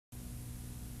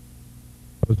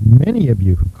those many of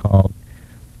you who called.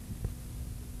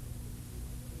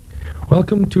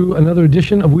 Welcome to another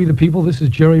edition of We the People. This is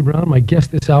Jerry Brown. My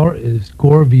guest this hour is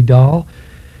Gore Vidal,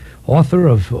 author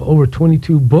of over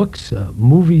 22 books,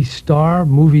 movie star,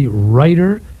 movie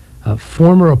writer, a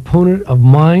former opponent of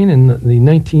mine in the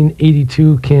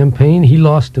 1982 campaign. He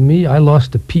lost to me. I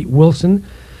lost to Pete Wilson.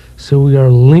 So we are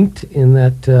linked in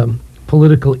that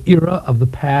political era of the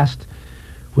past,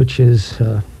 which is,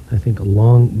 I think,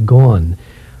 long gone.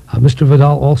 Mr.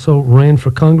 Vidal also ran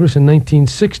for Congress in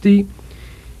 1960.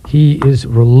 He is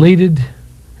related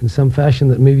in some fashion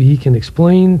that maybe he can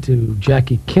explain to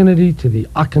Jackie Kennedy, to the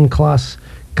Auchincloss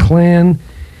clan.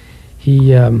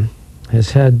 He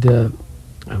has had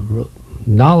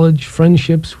knowledge,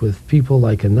 friendships with people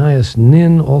like Anais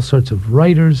Nin, all sorts of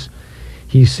writers.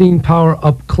 He's seen power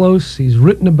up close. He's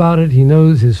written about it. He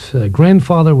knows his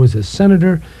grandfather was a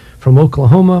senator from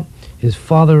Oklahoma. His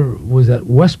father was at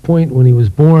West Point when he was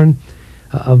born.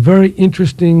 A very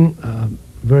interesting,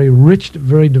 very rich,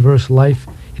 very diverse life.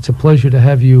 It's a pleasure to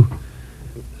have you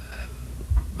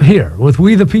here with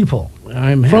We the People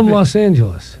from Los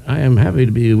Angeles. I am happy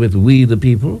to be with We the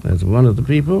People as one of the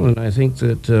people, and I think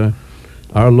that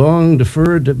our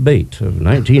long-deferred debate of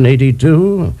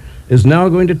 1982 is now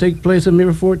going to take place a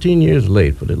mere 14 years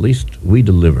late, but at least we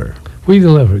deliver. We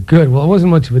deliver. Good. Well, it wasn't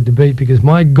much of a debate because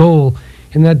my goal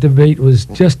in that debate was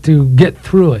just to get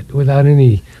through it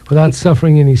without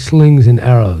suffering any slings and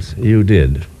arrows. You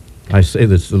did. I say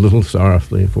this a little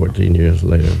sorrowfully 14 years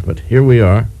later, but here we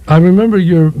are. I remember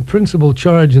your principal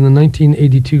charge in the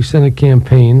 1982 Senate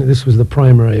campaign, this was the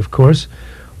primary, of course,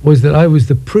 was that I was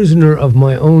the prisoner of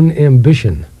my own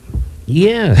ambition.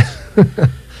 Yes.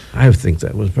 I think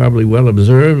that was probably well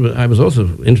observed. I was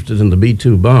also interested in the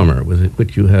B-2 bomber, with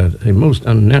which you had a most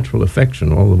unnatural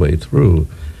affection all the way through.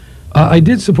 I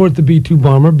did support the B-2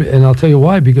 bomber, and I'll tell you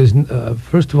why, because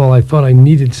first of all, I thought I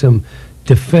needed some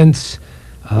defense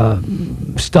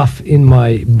stuff in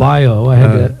my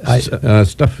bio.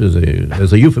 Stuff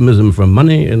is a euphemism for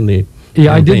money in the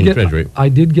campaign treasury. I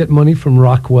did get money from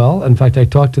Rockwell. In fact, I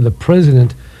talked to the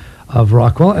president of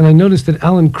Rockwell, and I noticed that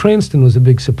Alan Cranston was a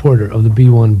big supporter of the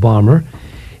B-1 bomber.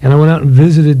 And I went out and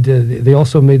visited. They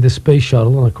also made the space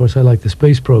shuttle, and of course, I like the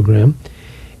space program.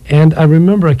 And I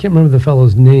remember, I can't remember the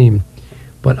fellow's name,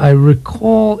 but I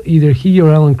recall either he or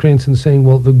Alan Cranston saying,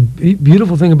 well, the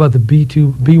beautiful thing about the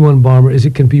B-1 bomber is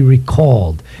it can be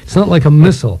recalled. It's not like a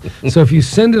missile. So if you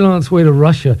send it on its way to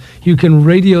Russia, you can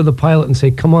radio the pilot and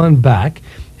say, come on back.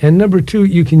 And number two,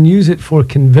 you can use it for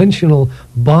conventional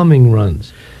bombing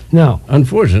runs. Now,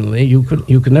 unfortunately, you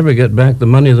could never get back the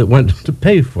money that went to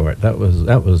pay for it. That was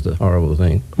the horrible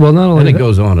thing. Well, not only and it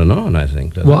goes on and on, I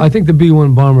think. Well, I think the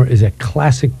B-1 bomber is a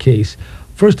classic case.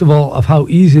 First of all, of how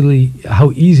easy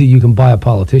you can buy a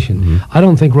politician. Mm-hmm. I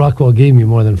don't think Rockwell gave me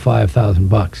more than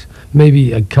 $5,000,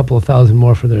 maybe a couple of thousand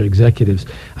more for their executives.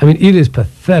 I mean, it is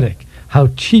pathetic how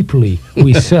cheaply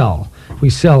we sell. We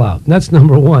sell out. And that's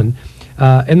number one.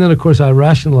 And then, of course, I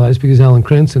rationalized because Alan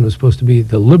Cranston was supposed to be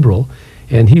the liberal,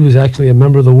 and he was actually a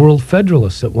member of the World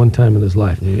Federalists at one time in his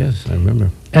life. Yes, I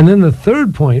remember. And then the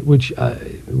third point, which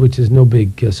is no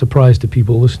big surprise to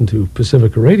people who listen to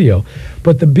Pacifica Radio,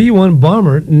 but the B-1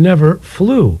 bomber never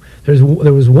flew.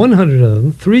 There was 100 of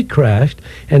them, 3 crashed,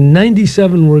 and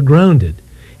 97 were grounded.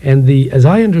 And as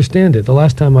I understand it, the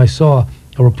last time I saw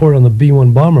a report on the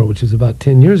B-1 bomber, which is about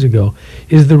 10 years ago,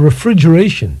 is the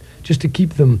refrigeration, just to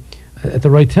keep them at the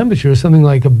right temperature, is something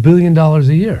like $1 billion a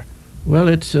year. Well,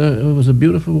 it was a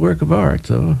beautiful work of art,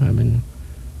 though. I mean,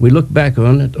 we look back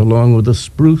on it along with the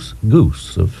Spruce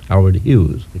Goose of Howard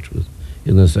Hughes, which was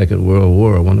in the Second World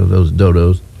War, one of those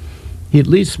dodos. He at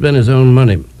least spent his own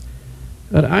money.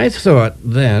 But I thought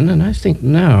then, and I think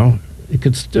now,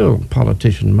 a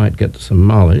politician might get some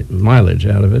mileage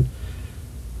out of it,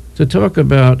 to talk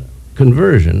about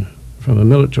conversion from a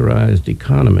militarized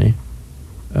economy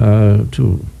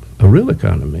to a real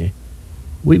economy.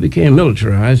 We became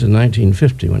militarized in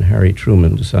 1950 when Harry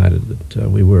Truman decided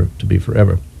that we were to be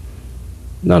forever.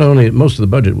 Not only most of the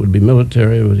budget would be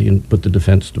military, but he put the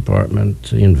Defense Department,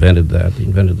 he invented that, he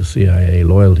invented the CIA,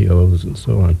 loyalty oaths, and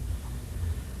so on.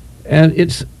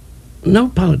 And no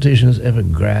politician has ever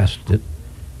grasped it.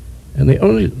 And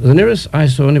the nearest I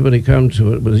saw anybody come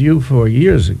to it was you 4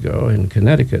 years ago in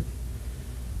Connecticut.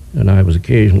 And I was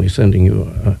occasionally sending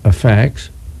you a fax.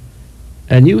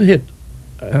 And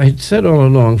I had said all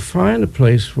along, find a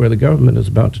place where the government is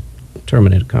about to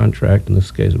terminate a contract. In this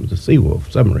case, it was the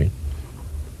Seawolf submarine.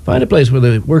 Find a place where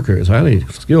the workers, highly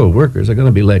skilled workers, are going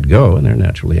to be let go, and they're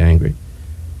naturally angry.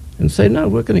 And say, no,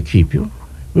 we're going to keep you.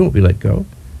 We won't be let go.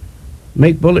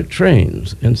 Make bullet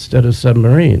trains instead of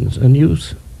submarines, and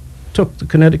use took the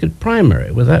Connecticut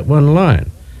primary with that one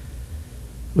line.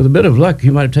 With a bit of luck,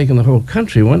 you might have taken the whole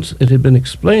country once it had been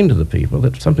explained to the people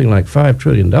that something like $5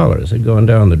 trillion had gone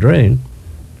down the drain,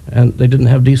 and they didn't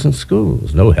have decent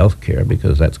schools, no health care,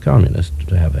 because that's communist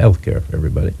to have health care for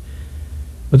everybody.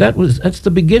 But that's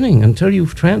the beginning. Until you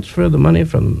transfer the money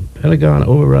from Pentagon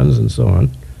overruns and so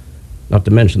on, not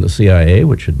to mention the CIA,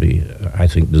 which should be, I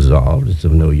think, dissolved. It's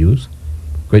of no use.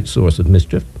 Great source of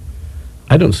mischief.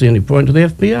 I don't see any point to the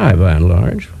FBI, by and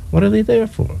large. What are they there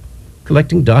for?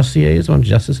 Collecting dossiers on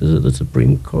justices of the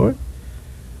Supreme Court?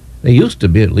 They used to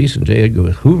be, at least in J.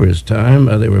 Edgar Hoover's time,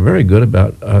 they were very good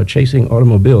about chasing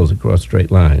automobiles across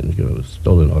straight lines,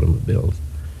 stolen automobiles.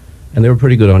 And they were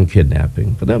pretty good on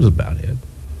kidnapping, but that was about it.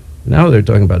 Now they're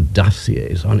talking about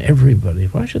dossiers on everybody.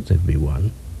 Why should there be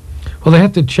one? Well, they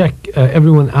have to check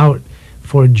everyone out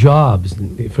for jobs.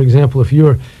 For example, if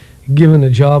you're given a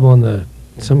job on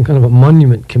some kind of a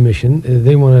monument commission,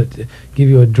 they want to give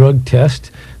you a drug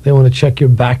test. They want to check your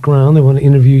background. They want to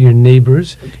interview your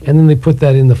neighbors, and then they put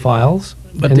that in the files.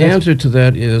 But the answer to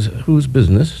that is whose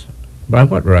business? By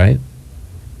what right?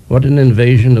 What an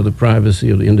invasion of the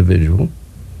privacy of the individual.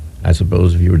 I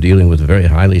suppose if you were dealing with a very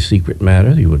highly secret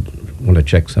matter, you would want to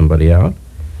check somebody out.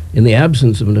 In the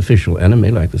absence of an official enemy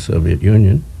like the Soviet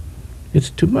Union, it's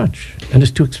too much, and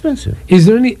it's too expensive. Is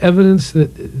there any evidence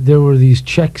that there were these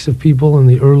checks of people in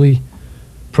the early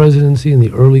presidency and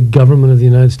the early government of the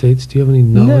United States? Do you have any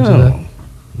knowledge of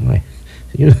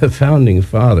that? The founding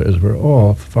fathers were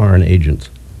all foreign agents.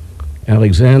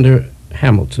 Alexander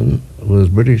Hamilton was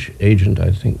British agent,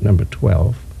 I think, number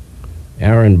 12.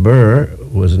 Aaron Burr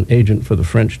was an agent for the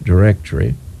French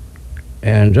Directory.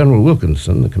 And General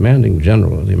Wilkinson, the commanding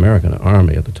general of the American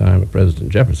Army at the time of President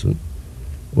Jefferson,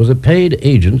 was a paid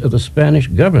agent of the Spanish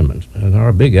government. And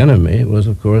our big enemy was,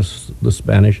 of course, the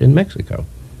Spanish in Mexico.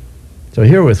 So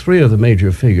here were three of the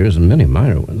major figures, and many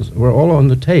minor ones, were all on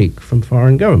the take from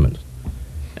foreign governments.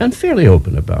 And fairly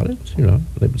open about it.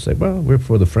 They would say, well, we're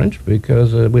for the French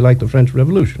because we like the French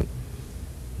Revolution.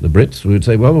 The Brits would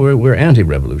say, well, we're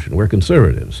anti-revolution, we're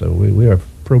conservative, so we are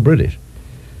pro-British.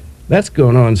 That's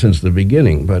going on since the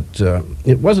beginning, but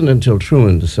it wasn't until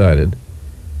Truman decided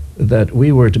that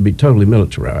we were to be totally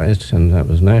militarized, and that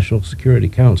was National Security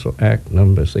Council Act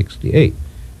number 68,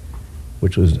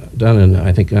 which was done in,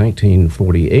 I think,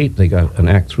 1948. They got an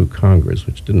act through Congress,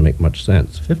 which didn't make much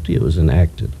sense. 50, it was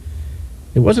enacted.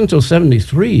 It wasn't until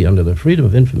 73, under the Freedom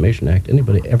of Information Act,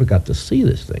 anybody ever got to see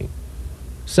this thing.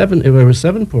 There were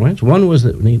 7 points. One was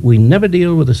that we never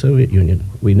deal with the Soviet Union.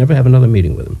 We never have another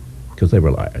meeting with them, because they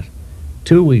were liars.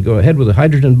 2, we go ahead with the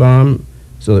hydrogen bomb,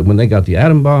 so that when they got the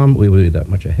atom bomb, we would be that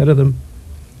much ahead of them.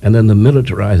 And then the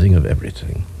militarizing of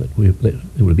everything, that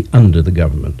it would be under the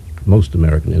government, most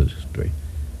American industry.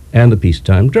 And the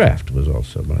peacetime draft was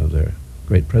also one of their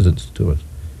great presents to us.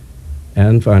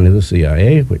 And finally, the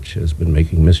CIA, which has been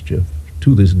making mischief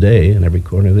to this day in every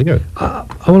corner of the earth.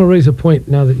 I want to raise a point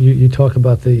now that you talk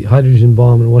about the hydrogen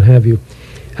bomb and what have you.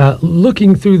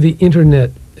 Looking through the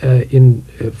internet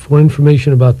for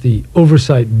information about the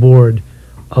oversight board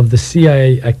of the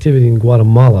CIA activity in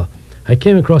Guatemala, I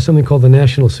came across something called the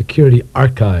National Security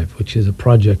Archive, which is a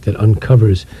project that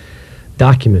uncovers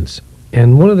documents.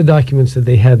 And one of the documents that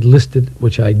they had listed,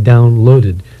 which I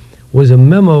downloaded, was a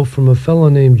memo from a fellow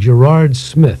named Gerard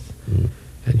Smith. Mm.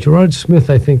 And Gerard Smith,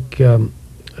 I think,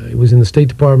 he was in the State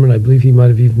Department. I believe he might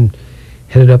have even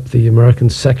headed up the American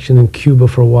section in Cuba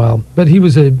for a while. But he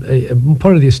was a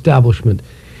part of the establishment.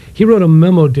 He wrote a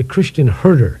memo to Christian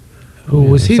Herter, who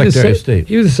was Secretary of State.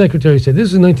 He was the Secretary of State.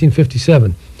 This is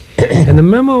 1957. And the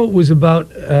memo was about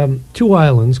 2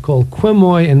 islands called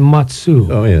Quemoy and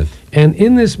Matsu. Oh, yes. And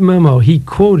in this memo, he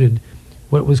quoted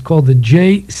what was called the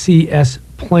JCS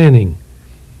planning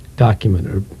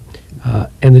document,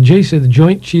 and the JCS, the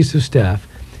Joint Chiefs of Staff,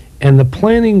 and the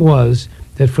planning was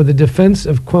that for the defense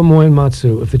of Quemoy and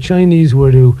Matsu, if the Chinese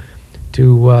were to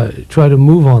try to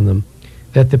move on them,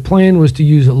 that the plan was to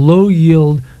use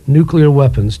low-yield nuclear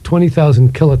weapons,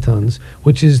 20,000 kilotons,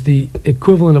 which is the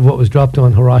equivalent of what was dropped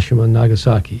on Hiroshima and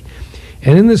Nagasaki.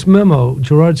 And in this memo,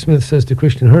 Gerard Smith says to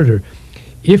Christian Herter,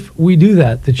 if we do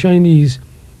that, the Chinese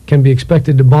can be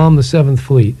expected to bomb the 7th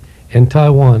Fleet and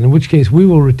Taiwan, in which case we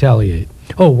will retaliate.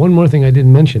 Oh, one more thing I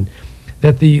didn't mention,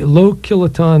 that the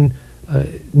low-kiloton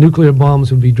nuclear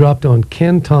bombs would be dropped on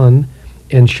Canton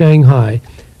and Shanghai.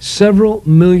 Several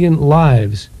million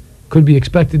lives could be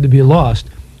expected to be lost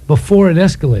before it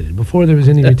escalated, before there was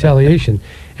any retaliation.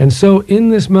 And so in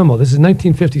this memo, this is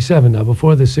 1957 now,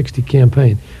 before the 60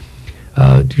 campaign,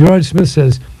 Gerard Smith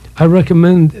says, I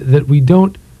recommend that we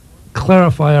don't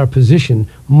clarify our position,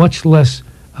 much less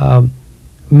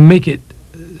make it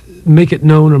make it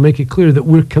known or make it clear that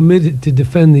we're committed to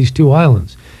defend these two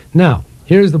islands. Now,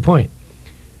 here's the point.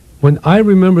 When I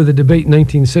remember the debate in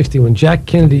 1960, when Jack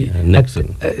Kennedy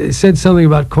Nixon said something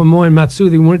about Quemoy and Matsu,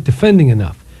 they weren't defending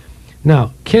enough.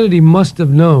 Now, Kennedy must have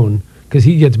known, because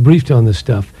he gets briefed on this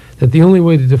stuff, that the only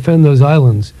way to defend those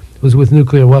islands was with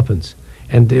nuclear weapons.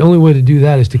 And the only way to do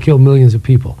that is to kill millions of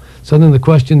people. So then the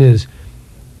question is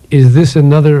this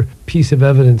another piece of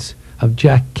evidence of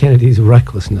Jack Kennedy's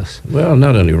recklessness? Well,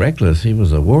 not only reckless, he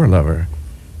was a war lover.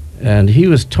 And he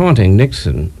was taunting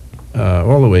Nixon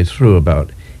all the way through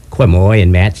about Quemoy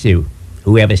and Matsu.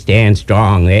 Whoever stands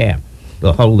strong there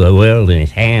will hold the world in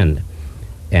his hand.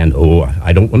 And,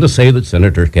 I don't want to say that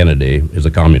Senator Kennedy is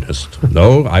a communist.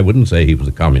 No, I wouldn't say he was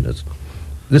a communist.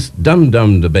 This dumb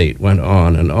debate went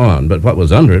on, but what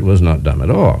was under it was not dumb at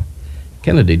all.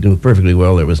 Kennedy knew perfectly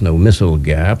well there was no missile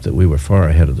gap, that we were far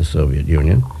ahead of the Soviet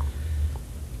Union.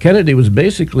 Kennedy was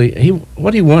basically,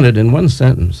 what he wanted in one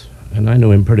sentence, and I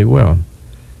knew him pretty well,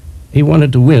 he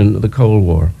wanted to win the Cold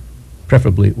War,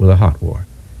 preferably with a hot war.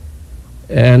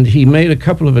 And he made a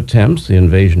couple of attempts, the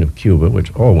invasion of Cuba,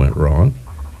 which all went wrong.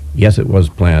 Yes, it was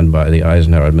planned by the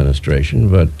Eisenhower administration,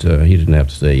 but he didn't have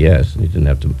to say yes, and he didn't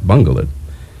have to bungle it.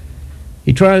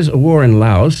 He tries a war in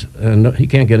Laos, and he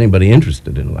can't get anybody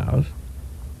interested in Laos.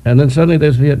 And then suddenly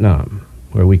there's Vietnam,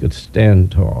 where we could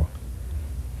stand tall.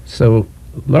 So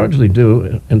largely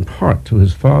due, in part, to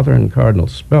his father and Cardinal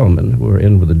Spellman, who were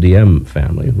in with the Diem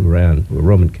family, who were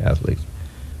Roman Catholics,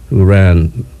 who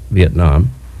ran Vietnam,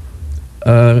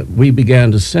 we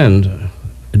began to send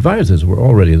advisors were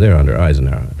already there under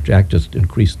Eisenhower. Jack just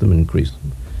increased them.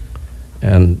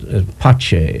 And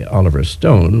Pache, Oliver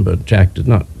Stone, but Jack did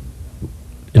not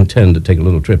intend to take a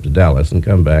little trip to Dallas and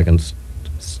come back and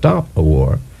stop a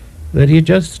war that he had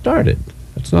just started.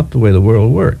 That's not the way the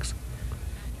world works.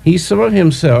 He saw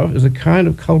himself as a kind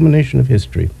of culmination of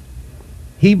history.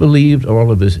 He believed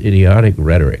all of this idiotic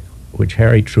rhetoric, which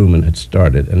Harry Truman had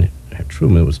started, and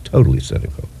Truman was totally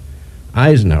cynical.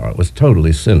 Eisenhower was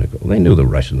totally cynical. They knew the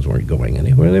Russians weren't going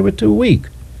anywhere. They were too weak.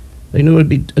 They knew it would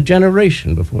be a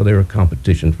generation before they were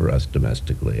competition for us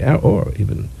domestically or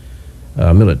even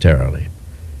militarily.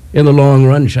 In the long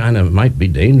run, China might be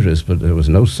dangerous, but there was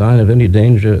no sign of any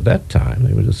danger at that time.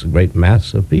 They were just a great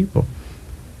mass of people.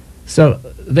 So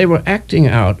they were acting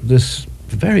out this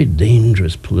very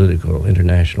dangerous political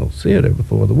international theater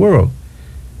before the world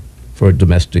for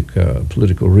domestic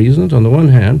political reasons, on the one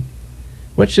hand,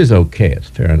 which is okay. It's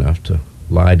fair enough to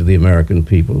lie to the American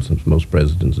people, since most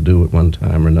presidents do at one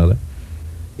time or another,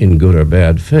 in good or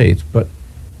bad faith, but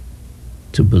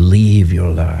to believe your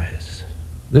lies.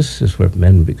 This is where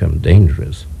men become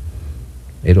dangerous.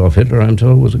 Adolf Hitler, I'm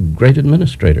told, was a great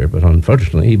administrator, but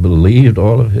unfortunately he believed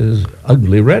all of his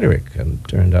ugly rhetoric and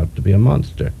turned out to be a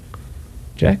monster.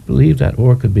 Jack believed that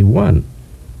war could be won.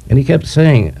 And he kept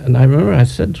saying, and I remember I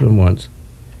said to him once,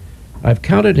 I've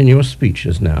counted in your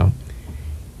speeches now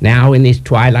in this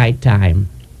twilight time.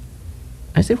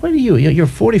 I said, what are you? You're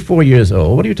 44 years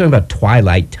old. What are you talking about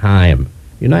twilight time?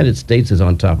 The United States is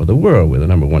on top of the world. We're the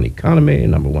 #1 economy,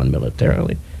 #1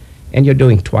 militarily. And you're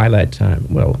doing twilight time.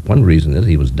 Well, one reason is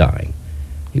he was dying.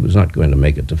 He was not going to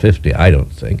make it to 50, I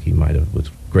don't think. He might have, with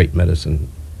great medicine,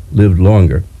 lived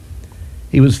longer.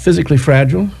 He was physically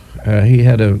fragile. He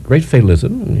had a great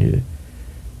fatalism.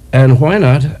 And why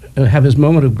not have his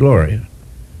moment of glory?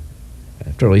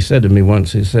 After all, he said to me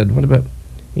once, he said,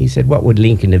 what would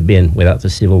Lincoln have been without the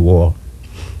Civil War?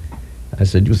 I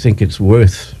said, you think it's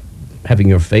worth having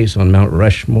your face on Mount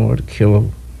Rushmore to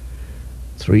kill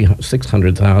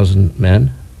 600,000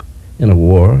 men in a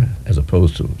war, as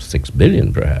opposed to 6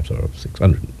 billion perhaps, or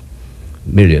 600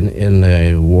 million in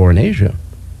a war in Asia?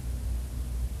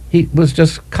 He was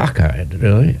just cockeyed,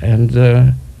 really,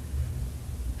 and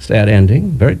sad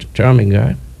ending, very charming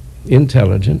guy,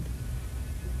 intelligent.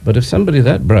 But if somebody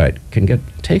that bright can get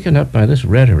taken up by this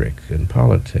rhetoric in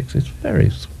politics, it's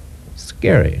very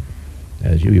scary,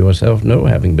 as you yourself know,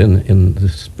 having been in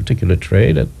this particular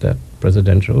trade at that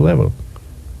presidential level.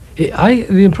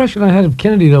 The impression I had of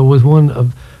Kennedy, though, was one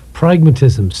of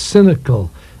pragmatism,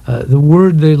 cynical. The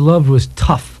word they loved was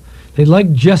tough. They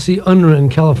liked Jesse Unruh in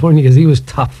California because he was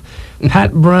tough.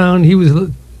 Pat Brown, he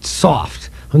was soft.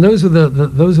 And those are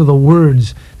the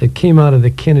words that came out of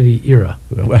the Kennedy era.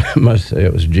 Well, I must say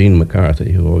it was Gene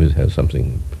McCarthy who always had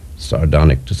something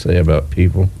sardonic to say about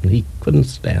people. He couldn't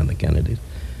stand the Kennedys.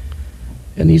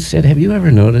 And he said, have you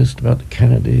ever noticed about the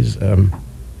Kennedys?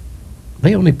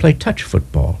 They only play touch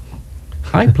football.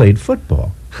 I played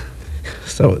football.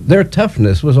 So their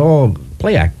toughness was all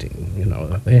play acting. You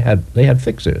know, they had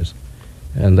fixers,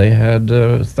 and they had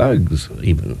thugs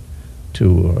even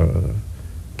to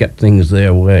get things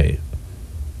their way.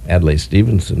 Adlai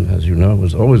Stevenson, as you know,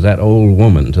 was always that old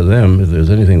woman. To them, if there's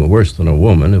anything worse than a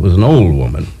woman, it was an old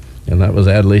woman, and that was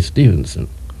Adlai Stevenson.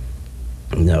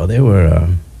 No, they were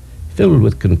filled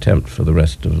with contempt for the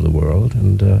rest of the world,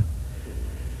 and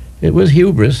it was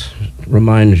hubris.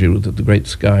 Reminds you that the great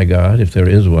sky god, if there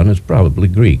is one, is probably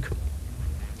Greek.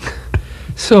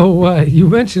 So you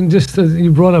mentioned, just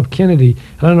you brought up Kennedy.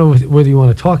 I don't know whether you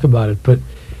want to talk about it, but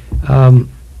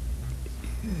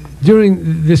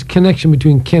during this connection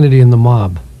between Kennedy and the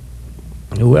mob.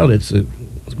 Well, it's a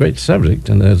great subject,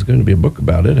 and there's going to be a book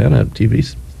about it and a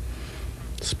TV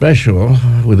special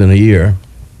within a year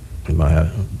by a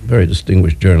very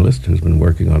distinguished journalist who's been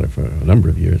working on it for a number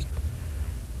of years.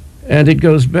 And it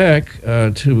goes back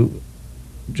to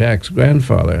Jack's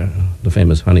grandfather, the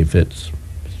famous Honey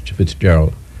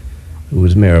Fitzgerald, who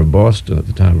was mayor of Boston at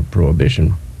the time of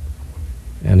Prohibition.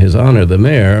 And his honor, the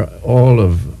mayor, all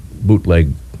of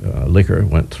bootleg liquor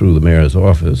went through the mayor's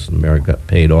office, and the mayor got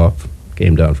paid off,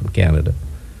 came down from Canada.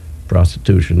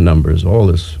 Prostitution numbers, all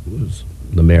this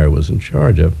the mayor was in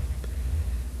charge of.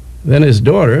 Then his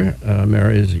daughter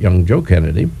marries young Joe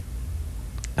Kennedy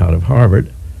out of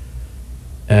Harvard.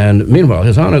 And meanwhile,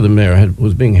 his honor, the mayor,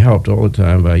 was being helped all the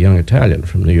time by a young Italian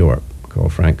from New York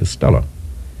called Frank Costello.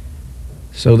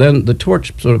 So then the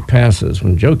torch sort of passes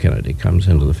when Joe Kennedy comes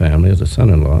into the family as a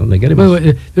son-in-law, and they get him.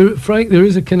 Wait, Frank, there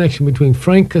is a connection between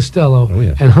Frank Costello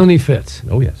and Honey Fitz.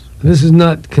 Oh, yes. This is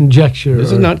not conjecture.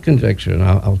 This is not conjecture, and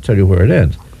I'll tell you where it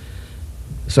ends.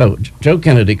 So Joe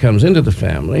Kennedy comes into the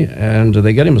family, and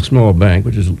they get him a small bank,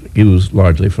 which is used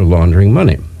largely for laundering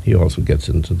money. He also gets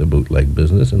into the bootleg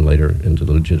business and later into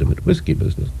the legitimate whiskey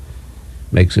business.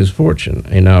 Makes his fortune.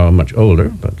 A now much older,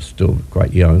 but still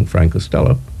quite young, Frank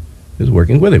Costello, is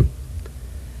working with him.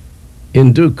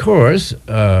 In due course,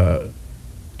 to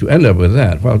end up with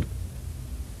that, well,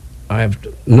 I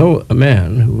know a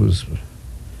man who was,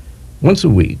 once a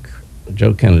week,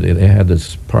 Joe Kennedy, they had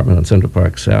this apartment on Central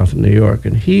Park South in New York,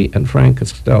 and he and Frank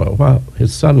Costello, while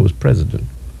his son was president,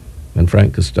 and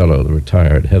Frank Costello, the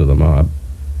retired head of the mob,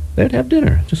 they'd have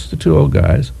dinner, just the two old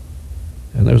guys.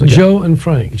 And there was Joe and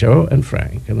Frank. Joe and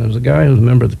Frank. And there was a guy who was a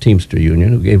member of the Teamster Union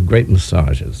who gave great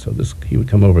massages. So he would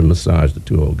come over and massage the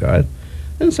two old guys.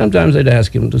 And sometimes they'd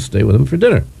ask him to stay with them for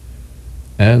dinner.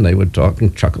 And they would talk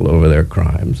and chuckle over their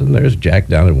crimes. And there's Jack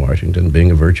down in Washington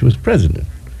being a virtuous president.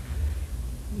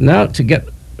 Now, to get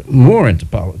more into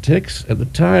politics, at the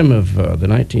time of the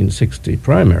 1960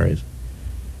 primaries,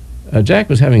 Jack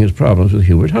was having his problems with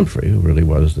Hubert Humphrey, who really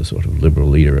was the sort of liberal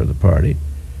leader of the party.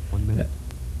 1 minute.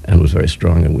 And was very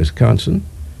strong in Wisconsin.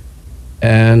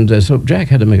 And so Jack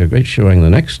had to make a great showing in the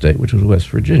next state, which was West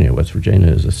Virginia. West Virginia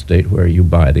is a state where you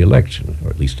buy the election,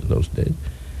 or at least in those days.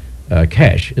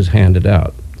 Cash is handed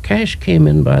out. Cash came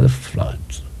in by the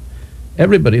floods.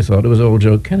 Everybody thought it was old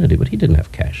Joe Kennedy, but he didn't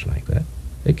have cash like that.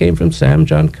 It came from Sam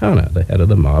Giancana, the head of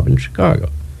the mob in Chicago.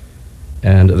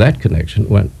 And that connection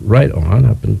went right on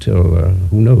up until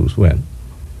who knows when.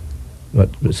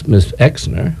 But Miss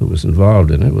Exner, who was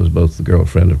involved in it, was both the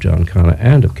girlfriend of Giancana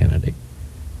and of Kennedy.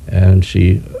 And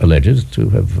she alleges to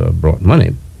have brought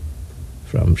money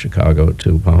from Chicago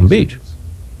to Palm Beach.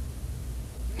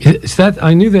 Is that,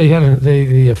 I knew they had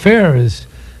the affair is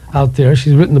out there.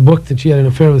 She's written the book that she had an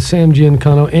affair with Sam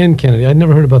Giancana and Kennedy. I'd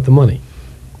never heard about the money.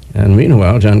 And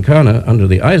meanwhile, Giancana, under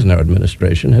the Eisenhower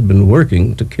administration, had been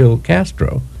working to kill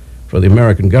Castro for the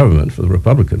American government, for the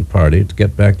Republican Party, to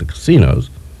get back the casinos,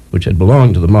 which had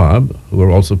belonged to the mob, who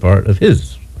were also part of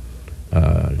his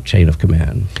chain of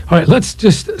command. All right, let's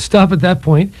just stop at that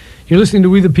point. You're listening to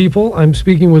We the People. I'm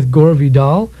speaking with Gore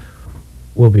Vidal.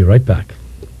 We'll be right back.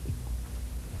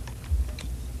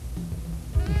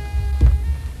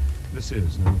 This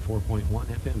is 94.1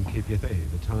 FM KPFA.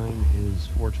 The time is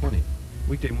 4:20.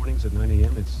 Weekday mornings at 9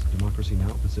 a.m. It's Democracy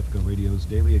Now!, Pacifica Radio's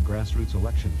daily grassroots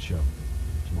election show.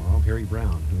 Tomorrow, Harry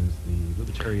Brown, who is the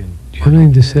Libertarian... Do you have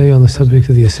anything to say on the subject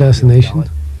of the assassination?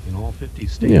 In all 50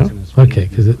 states, Yeah. and is Okay,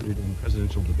 because it in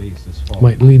presidential debates this fall.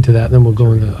 might lead to that. Then we'll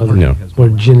go into other Yeah. more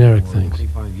generic For things.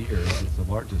 25 years, it's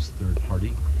the largest third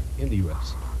party in the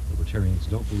U.S. Libertarians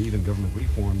don't believe in government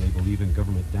reform. They believe in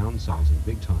government downsizing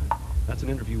big time. That's an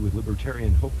interview with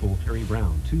Libertarian hopeful Harry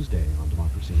Brown, Tuesday on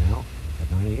Democracy Now! At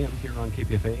 9 a.m. here on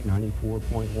KPFA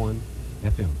 94.1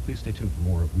 FM. Please stay tuned for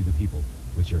more of We the People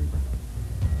with Jerry Brown.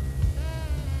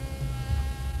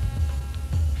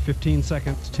 15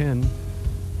 seconds, 10.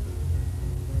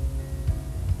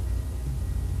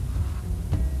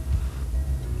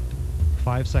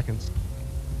 Five seconds.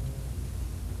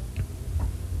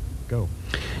 Go.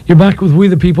 You're back with We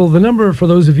the People. The number for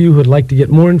those of you who would like to get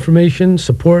more information,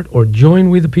 support, or join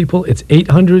We the People, it's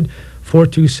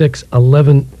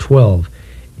 800-426-1112.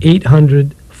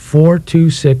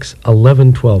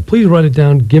 800-426-1112. Please write it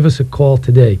down. Give us a call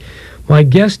today. My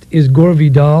guest is Gore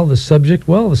Vidal. The subject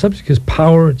is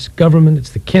power, it's government,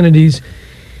 it's the Kennedys.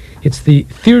 It's the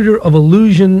theater of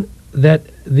illusion that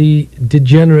the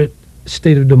degenerate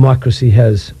state of democracy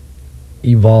has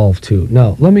evolved to.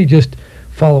 Now, let me just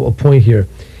follow a point here.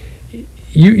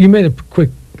 You made a quick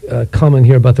comment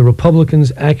here about the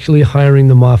Republicans actually hiring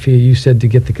the mafia, you said, to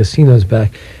get the casinos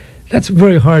back. That's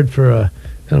very hard for a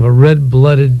kind of a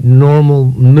red-blooded, normal,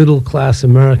 middle-class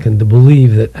American to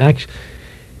believe that actually.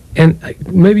 And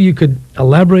maybe you could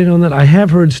elaborate on that. I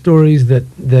have heard stories that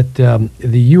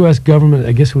the U.S. government,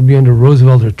 I guess it would be under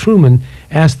Roosevelt or Truman,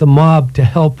 asked the mob to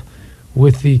help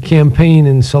with the campaign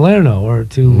in Salerno, or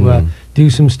to do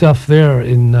some stuff there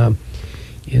in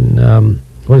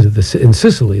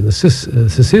Sicily, in the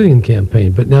Sicilian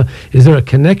campaign. But now, is there a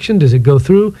connection? Does it go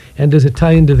through? And does it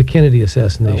tie into the Kennedy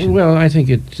assassination? Well, I think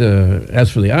it,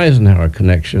 as for the Eisenhower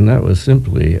connection, that was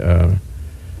simply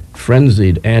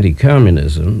frenzied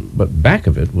anti-communism, but back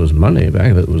of it was money,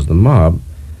 back of it was the mob.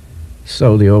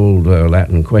 So the old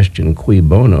Latin question, cui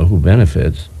bono, who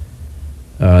benefits?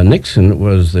 Nixon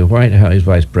was the White House, he's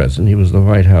vice president, he was the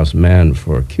White House man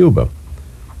for Cuba.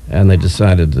 And they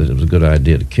decided that it was a good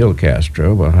idea to kill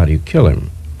Castro. Well, how do you kill him?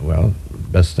 Well, the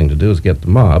best thing to do is get the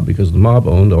mob, because the mob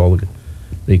owned all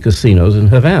the casinos in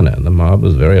Havana, and the mob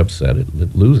was very upset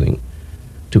at losing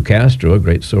to Castro a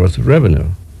great source of revenue.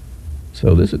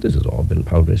 So this has all been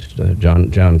published.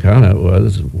 John Connor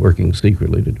was working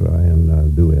secretly to try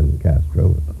and do in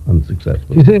Castro,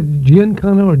 unsuccessfully. Is it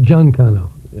Giancano or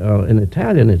Giancano? In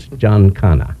Italian, it's John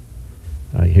Connor.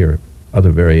 I hear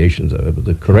other variations of it, but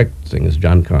the correct thing is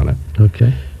John Connor.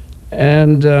 Okay.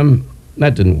 And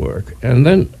that didn't work. And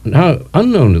then, now,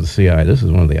 unknown to the CIA, this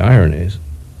is one of the ironies,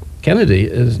 Kennedy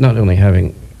is not only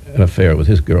having an affair with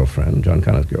his girlfriend, John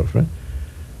Connor's girlfriend,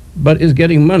 but is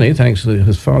getting money, thanks to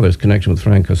his father's connection with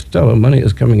Frank Costello. Money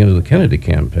is coming into the Kennedy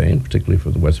campaign, particularly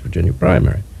for the West Virginia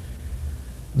primary.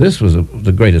 This was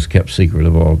the greatest kept secret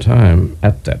of all time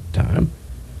at that time.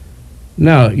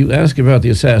 Now, you ask about the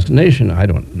assassination. I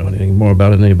don't know anything more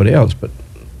about it than anybody else, but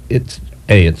it's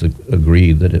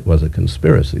agreed that it was a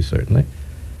conspiracy, certainly.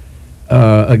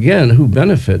 Again, who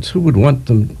benefits? Who would want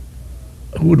to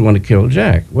kill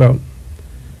Jack? Well,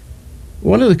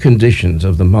 one of the conditions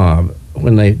of the mob,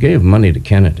 when they gave money to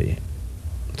Kennedy,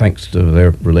 thanks to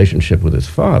their relationship with his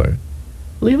father,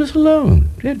 leave us alone.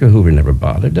 J. Edgar Hoover never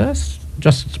bothered us.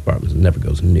 Justice Department never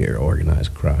goes near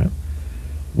organized crime.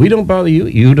 We don't bother you,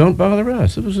 you don't bother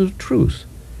us. It was a truce.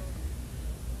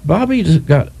 Bobby just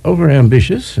got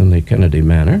overambitious in the Kennedy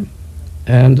manner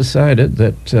and decided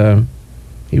that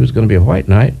he was going to be a white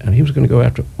knight, and he was going to go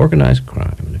after organized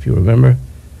crime. And if you remember,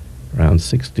 around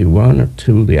 61 or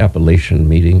 2, the Appalachian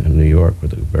meeting in New York, where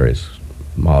the various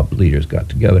mob leaders got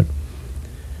together.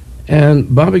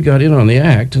 And Bobby got in on the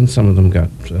act, and some of them got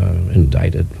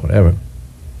indicted, whatever.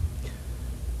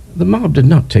 The mob did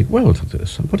not take well to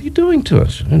this. What are you doing to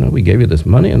us? You know, we gave you this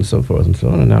money and so forth and so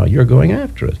on, and now you're going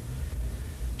after us.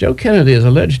 Joe Kennedy is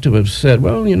alleged to have said,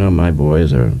 well, you know, my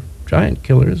boys are giant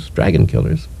killers, dragon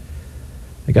killers.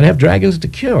 They got to have dragons to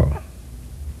kill.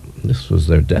 This was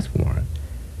their death warrant.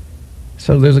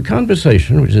 So there's a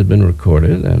conversation which has been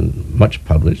recorded and much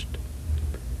published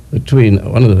between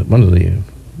one of the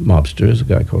mobsters, a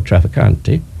guy called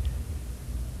Trafficante,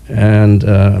 and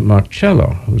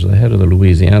Marcello, who was the head of the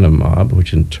Louisiana mob,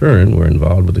 which in turn were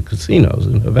involved with the casinos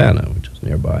in Havana, which is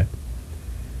nearby.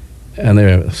 And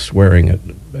they're swearing at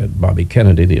Bobby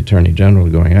Kennedy, the Attorney General,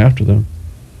 going after them.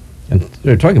 And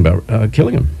they're talking about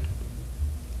killing him.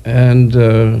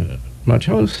 And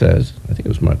Marcello says, I think it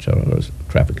was Marcello, or it was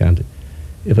Trafficante,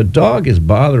 if a dog is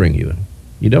bothering you,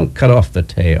 you don't cut off the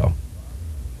tail.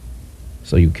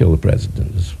 So you kill the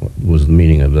president, is what was the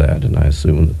meaning of that. And I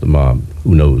assume that the mob,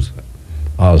 who knows,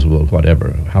 Oswald,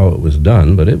 whatever, how it was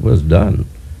done, but it was done.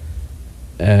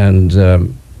 And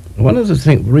one of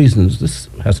the reasons this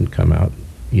hasn't come out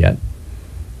yet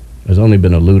has only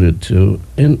been alluded to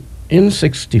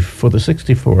for the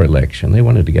 64 election. They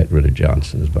wanted to get rid of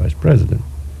Johnson as vice president,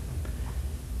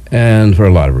 and for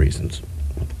a lot of reasons.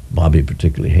 Bobby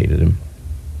particularly hated him.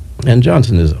 And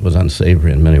Johnson was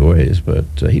unsavory in many ways, but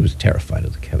he was terrified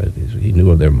of the Kennedys. He knew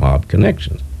of their mob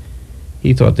connections.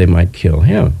 He thought they might kill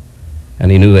him, and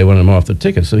he knew they wanted him off the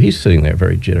ticket, so he's sitting there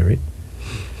very jittery.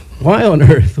 Why on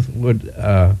earth would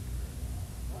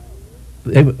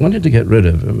they wanted to get rid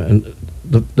of him? And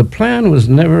the plan was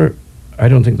never, I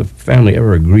don't think the family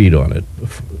ever agreed on it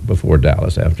before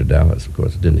Dallas. After Dallas, of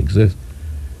course, it didn't exist.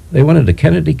 They wanted a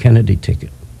Kennedy ticket.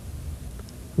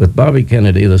 with Bobby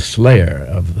Kennedy, the slayer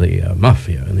of the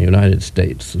mafia in the United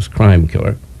States, this crime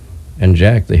killer, and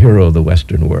Jack, the hero of the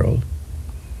Western world.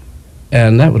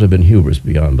 And that would have been hubris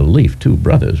beyond belief, two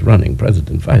brothers running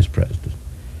president, vice president.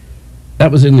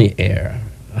 That was in the air.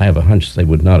 I have a hunch they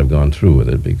would not have gone through with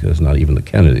it because not even the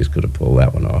Kennedys could have pulled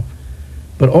that one off.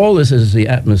 But all this is the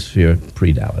atmosphere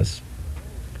pre-Dallas.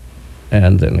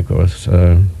 And then, of course,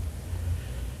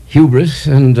 hubris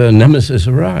and nemesis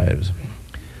arrives.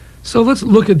 So let's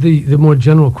look at the more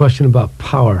general question about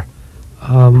power.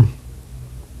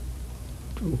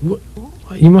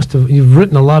 You've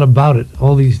written a lot about it,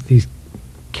 all these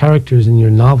characters in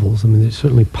your novels. I mean, there's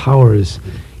certainly power is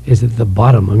at the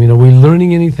bottom. I mean, are we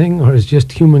learning anything, or is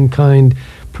just humankind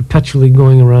perpetually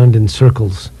going around in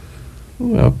circles?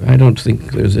 Well, I don't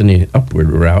think there's any upward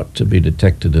route to be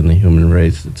detected in the human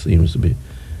race. It seems to be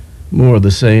more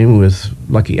the same with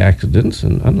lucky accidents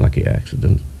and unlucky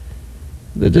accidents.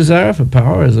 The desire for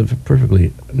power is a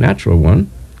perfectly natural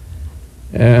one,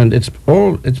 and it's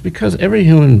because every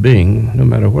human being, no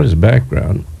matter what his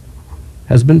background,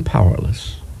 has been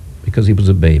powerless because he was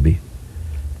a baby.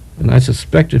 And I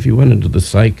suspect if you went into the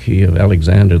psyche of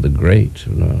Alexander the Great,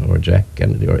 or Jack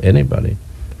Kennedy, or anybody,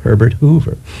 Herbert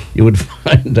Hoover, you would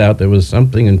find out there was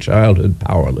something in childhood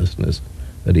powerlessness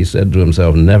that he said to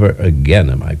himself, never again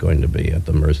am I going to be at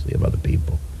the mercy of other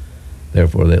people.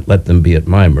 Therefore, let them be at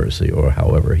my mercy, or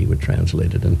however he would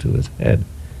translate it into his head.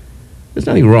 There's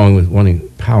nothing wrong with wanting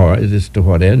power. It is to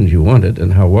what end you want it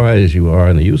and how wise you are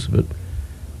in the use of it.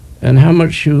 And how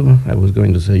much I was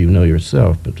going to say you know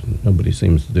yourself, but nobody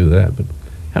seems to do that, but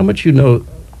how much you know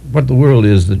what the world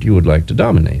is that you would like to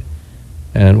dominate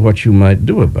and what you might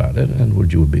do about it, and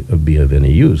would you be of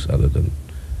any use other than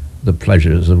the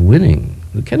pleasures of winning.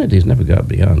 The Kennedys never got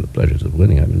beyond the pleasures of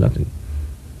winning. I mean, nothing.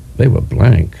 They were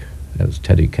blank, as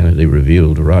Teddy Kennedy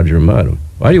revealed to Roger Mudd.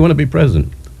 Why do you want to be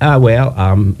president? No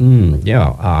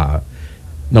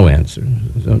answer.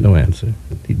 No answer.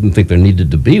 He didn't think there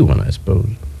needed to be one, I suppose.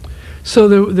 So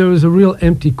there was a real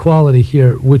empty quality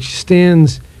here, which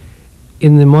stands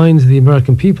in the minds of the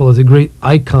American people as a great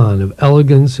icon of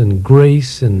elegance and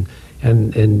grace and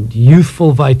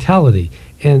youthful vitality.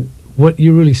 And what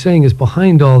you're really saying is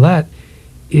behind all that,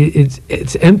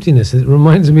 it's emptiness. It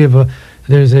reminds me of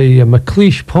there's a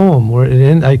McLeish poem where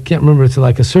I can't remember, it's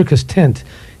like a circus tent,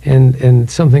 and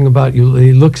something about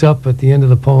he looks up at the end of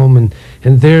the poem and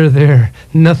there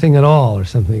nothing at all, or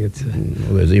something.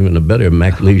 Well, there's even a better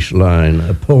McLeish line: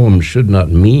 a poem should not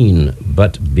mean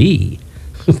but be.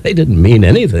 They didn't mean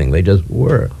anything, they just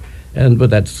were. But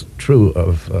that's true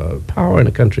of power in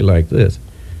a country like this.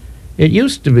 It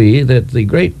used to be that the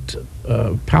great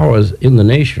powers in the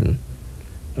nation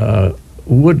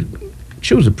would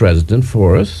choose a president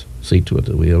for us, see to it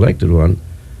that we elected one,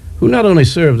 who not only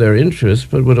served their interests,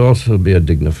 but would also be a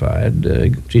dignified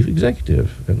chief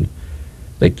executive. And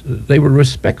they were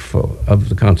respectful of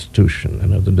the Constitution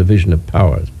and of the division of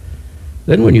powers.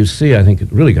 Then when you see, I think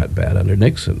it really got bad under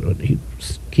Nixon, he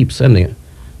keeps sending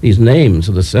these names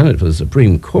to the Senate for the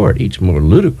Supreme Court, each more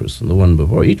ludicrous than the one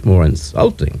before, each more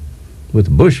insulting.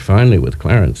 With Bush, finally, with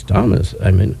Clarence Thomas, I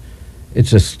mean,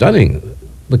 it's just stunning.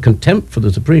 The contempt for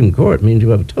the Supreme Court means you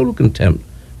have a total contempt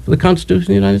for the Constitution of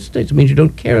the United States. It means you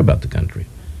don't care about the country.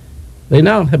 They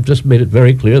now have just made it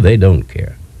very clear they don't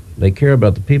care. They care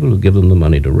about the people who give them the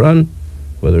money to run,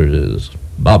 whether it is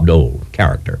Bob Dole,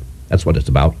 character. That's what it's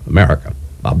about, America,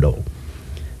 Bob Dole.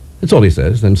 That's all he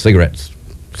says. Then cigarettes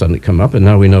suddenly come up, and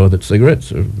now we know that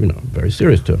cigarettes are, very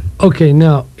serious to him. Okay,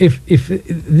 now, if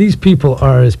these people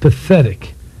are as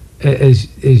pathetic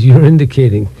as you're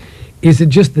indicating, is it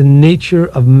just the nature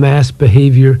of mass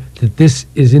behavior that this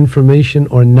is information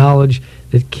or knowledge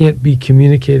that can't be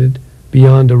communicated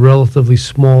beyond a relatively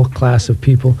small class of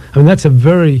people? I mean, that's a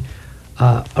very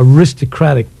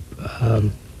aristocratic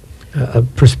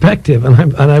perspective,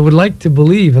 and I would like to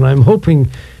believe, and I'm hoping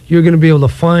you're going to be able to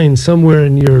find somewhere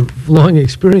in your long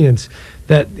experience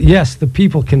that, yes, the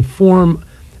people can form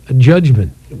a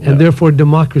judgment, and therefore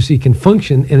democracy can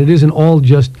function, and it isn't all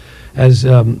just, as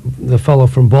the fellow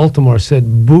from Baltimore said,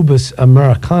 bubus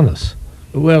Americanus.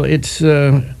 Well, it's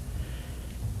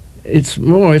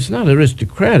not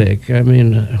aristocratic. I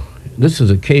mean, this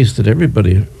is a case that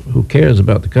everybody who cares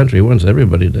about the country wants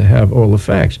everybody to have all the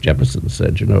facts. Jefferson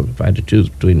said, if I had to choose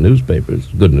between newspapers,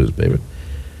 good newspaper,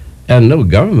 and no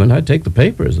government, I'd take the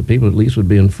papers. The people at least would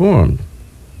be informed.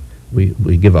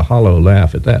 We give a hollow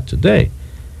laugh at that today.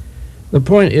 The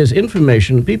point is,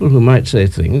 information, people who might say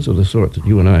things of the sort that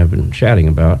you and I have been chatting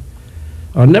about,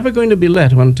 are never going to be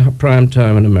let on prime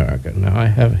time in America. Now, I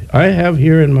have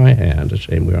here in my hand, a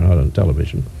shame we are not on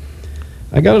television,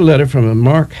 I got a letter from a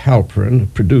Mark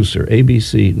Halperin, producer,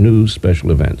 ABC News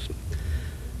Special Events,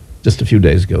 just a few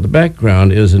days ago. The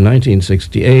background is in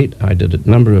 1968, I did a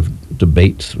number of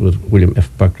debates with William F.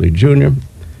 Buckley, Jr.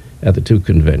 at the two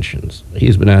conventions.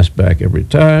 He's been asked back every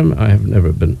time. I have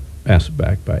never been asked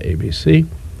back by ABC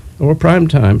or prime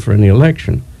time for any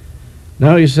election.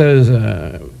 Now he says,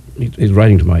 he's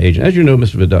writing to my agent, as you know,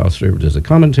 Mr. Vidal served as a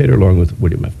commentator along with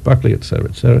William F. Buckley, et cetera,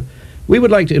 et cetera. We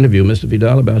would like to interview Mr.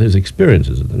 Vidal about his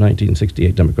experiences at the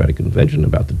 1968 Democratic Convention,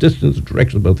 about the distance,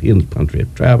 direction of both he and his country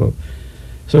have traveled,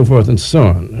 so forth and so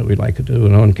on. We'd like to do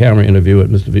an on-camera interview at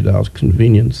Mr. Vidal's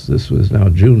convenience. This was now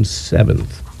June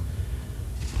 7th.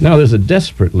 Now there's a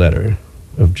desperate letter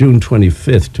of June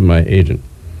 25th to my agent.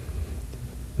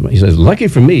 He says, lucky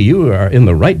for me, you are in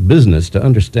the right business to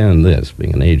understand this,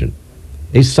 being an agent.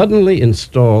 A suddenly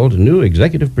installed new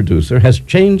executive producer has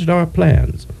changed our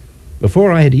plans.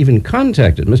 Before I had even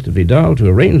contacted Mr. Vidal to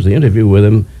arrange the interview with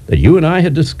him that you and I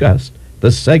had discussed,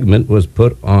 the segment was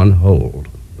put on hold.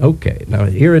 Okay, now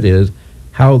here it is,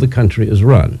 how the country is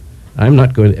run. I'm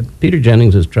not going to... Peter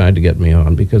Jennings has tried to get me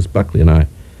on because Buckley and I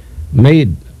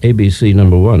made ABC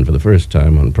 #1 for the first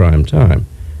time on prime time.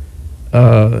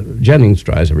 Jennings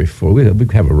tries every 4 weeks. We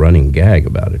have a running gag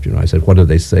about it. I said, what did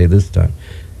they say this time?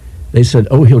 They said,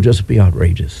 oh, he'll just be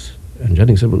outrageous. And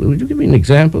Jennings said, well, would you give me an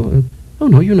example? And, oh,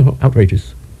 no,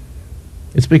 outrageous.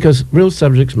 It's because real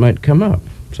subjects might come up,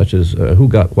 such as who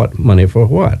got what money for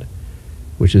what,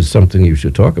 which is something you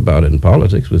should talk about in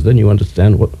politics, because then you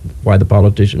understand why the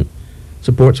politician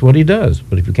supports what he does.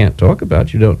 But if you can't talk about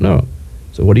it, you don't know.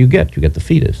 So what do? You get the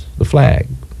fetus, the flag.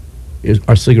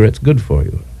 Are cigarettes good for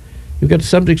you? You get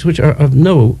subjects which are of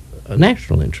no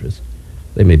national interest.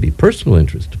 They may be personal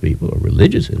interest to people or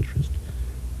religious interest.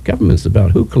 Government's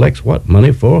about who collects what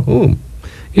money for whom.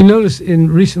 You notice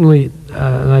recently,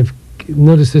 and I've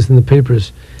noticed this in the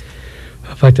papers.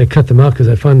 In fact, I cut them out because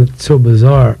I find it so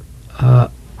bizarre.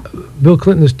 Bill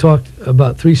Clinton has talked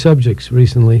about 3 subjects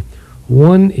recently.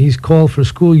 One, he's called for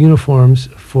school uniforms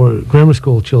for grammar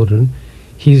school children.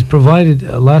 He's provided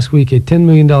last week a $10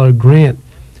 million grant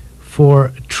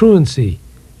for truancy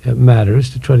matters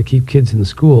to try to keep kids in the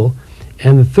school.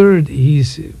 And the third,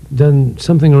 he's done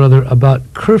something or other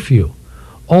about curfew,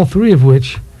 all 3 of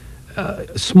which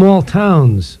small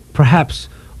towns perhaps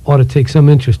ought to take some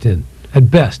interest in,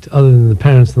 at best, other than the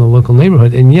parents in the local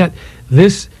neighborhood. And yet,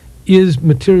 this is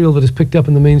material that is picked up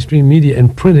in the mainstream media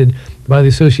and printed by the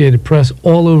Associated Press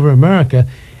all over America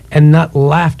and not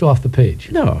laughed off the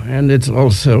page. No, and it's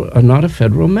also not a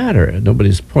federal matter.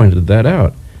 Nobody's pointed that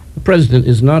out. The president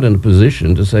is not in a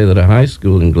position to say that a high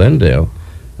school in Glendale,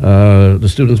 the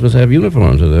students must have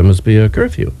uniforms or there must be a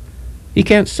curfew. He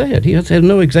can't say it. He has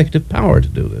no executive power to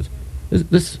do this.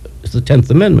 This is the 10th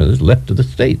Amendment. It's left to the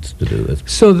states to do this.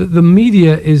 So the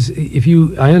media is,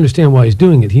 I understand why he's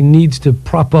doing it. He needs to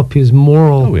prop up his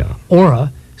moral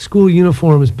aura. School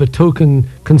uniforms betoken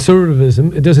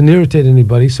conservatism. It doesn't irritate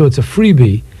anybody, so it's a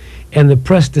freebie. And the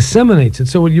press disseminates it.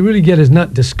 So what you really get is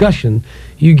not discussion.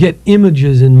 You get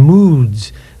images and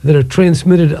moods that are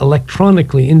transmitted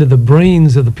electronically into the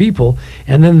brains of the people,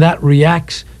 and then that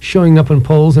reacts, showing up in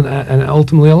polls and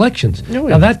ultimately elections.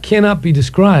 Now, that cannot be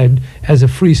described as a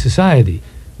free society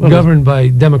governed by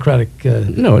democratic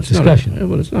discussion.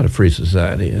 Well, it's not a free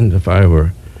society. And if I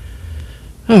were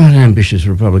an ambitious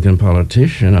Republican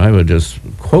politician, I would just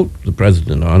quote the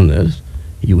president on this.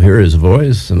 You hear his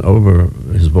voice, and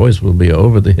his voice will be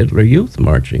over the Hitler Youth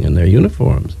marching in their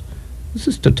uniforms. This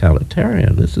is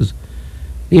totalitarian. This is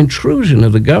the intrusion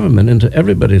of the government into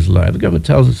everybody's life. The government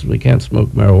tells us we can't smoke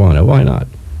marijuana. Why not?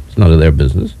 It's none of their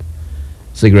business.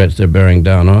 Cigarettes they're bearing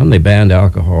down on. They banned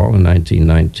alcohol in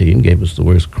 1919, gave us the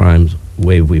worst crimes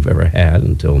wave we've ever had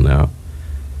until now.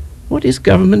 What is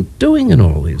government doing in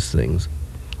all these things?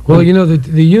 Well, the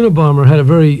Unabomber had a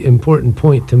very important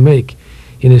point to make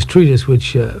in his treatise,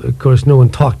 which, of course, no one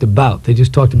talked about. They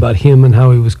just talked about him and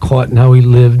how he was caught and how he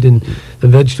lived and the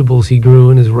vegetables he grew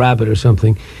and his rabbit or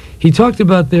something. He talked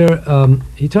about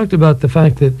the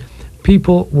fact that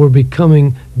people were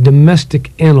becoming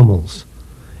domestic animals.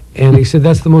 And he said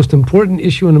that's the most important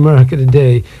issue in America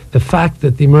today, the fact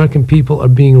that the American people are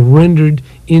being rendered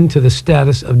into the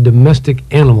status of domestic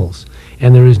animals.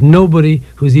 And there is nobody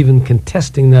who's even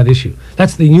contesting that issue.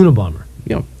 That's the Unabomber.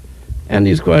 Yeah. And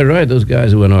he's quite right. Those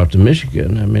guys who went off to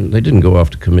Michigan, I mean, they didn't go off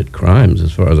to commit crimes,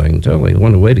 as far as I can tell. They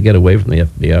wanted a way to get away from the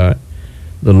FBI,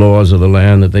 the laws of the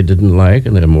land that they didn't like,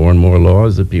 and there are more and more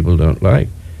laws that people don't like.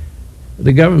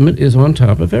 The government is on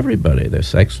top of everybody. Their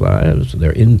sex lives,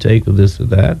 their intake of this or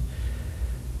that,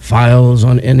 files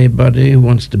on anybody who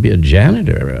wants to be a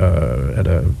janitor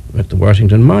at the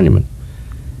Washington Monument.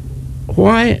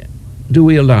 Why do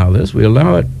we allow this? We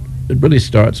allow it. It really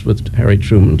starts with Harry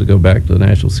Truman, to go back to the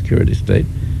national security state.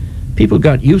 People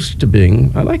got used to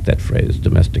being, I like that phrase,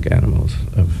 domestic animals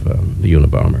of the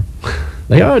Unabomber.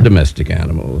 They are domestic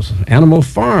animals. Animal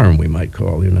farm, we might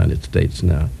call the United States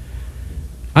now.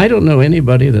 I don't know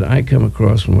anybody that I come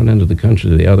across from one end of the country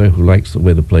to the other who likes the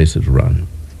way the place is run,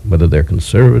 whether they're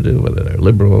conservative, whether they're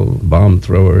liberal, bomb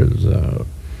throwers,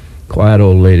 quiet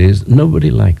old ladies.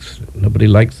 Nobody likes it. Nobody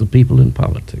likes the people in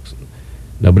politics.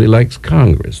 Nobody likes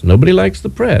Congress. Nobody likes the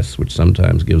press, which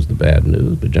sometimes gives the bad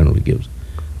news, but generally gives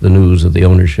the news that the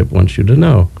ownership wants you to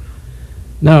know.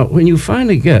 Now, when you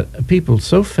finally get people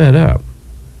so fed up,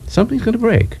 something's going to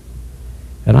break.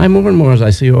 And I more and more, as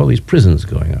I see all these prisons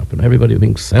going up and everybody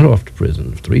being sent off to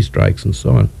prison, 3 strikes and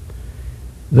so on,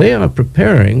 they are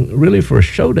preparing really for a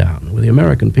showdown with the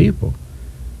American people.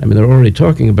 I mean, they're already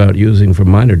talking about using for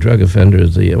minor drug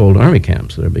offenders the old army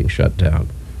camps that are being shut down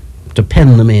to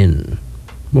pen them in.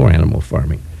 More animal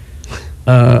farming.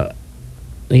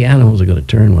 The animals are going to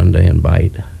turn one day and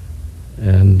bite.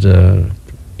 And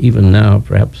even now,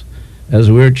 perhaps,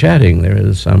 as we're chatting, there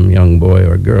is some young boy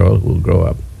or girl who will grow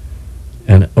up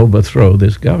and overthrow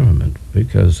this government,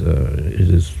 because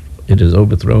it has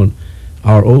overthrown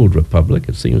our old republic.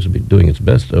 It seems to be doing its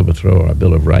best to overthrow our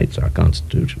Bill of Rights, our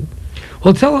Constitution.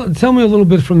 Well, tell me a little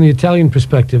bit from the Italian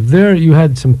perspective. There you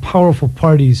had some powerful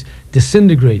parties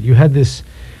disintegrate. You had this,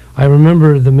 I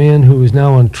remember the man who is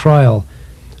now on trial,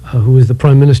 who was the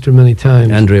prime minister many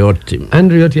times.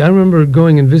 Andreotti. I remember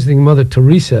going and visiting Mother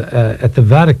Teresa at the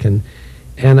Vatican,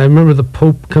 and I remember the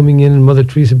Pope coming in and Mother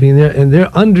Teresa being there. And there,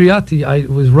 Andreotti, I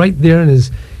was right there in his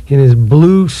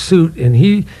blue suit, and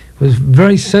he was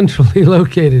very centrally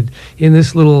located in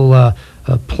this little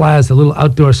plaza, a little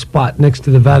outdoor spot next to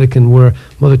the Vatican, where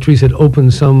Mother Teresa had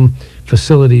opened some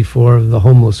facility for the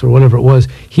homeless or whatever it was.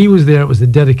 He was there. It was the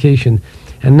dedication.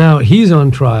 And now he's on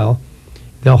trial,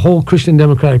 the whole Christian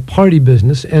Democratic Party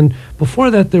business. And before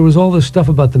that, there was all this stuff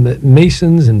about the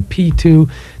Masons and P2.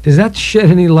 Does that shed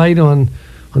any light on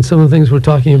some of the things we're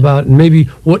talking about, and maybe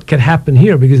what could happen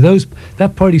here? Because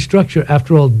that party structure,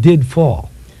 after all, did fall.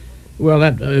 Well,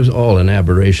 that was all an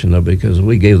aberration, though, because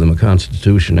we gave them a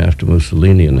constitution after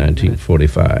Mussolini in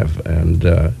 1945,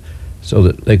 and so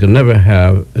that they could never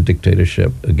have a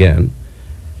dictatorship again,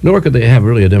 nor could they have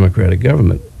really a democratic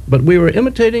government. But we were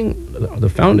imitating the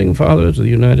founding fathers of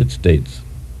the United States,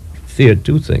 feared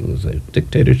 2 things, a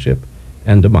dictatorship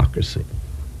and democracy.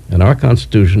 And our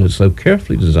Constitution is so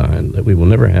carefully designed that we will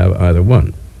never have either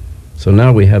one. So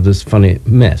now we have this funny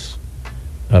mess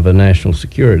of a national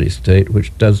security state,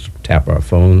 which does tap our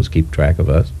phones, keep track of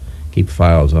us, keep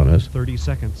files on us. 30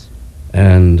 seconds.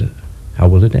 And how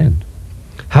will it end?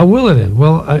 How will it end?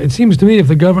 Well, it seems to me if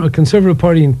the Conservative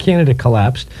Party in Canada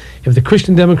collapsed, if the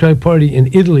Christian Democratic Party in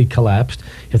Italy collapsed,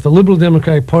 if the Liberal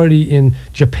Democratic Party in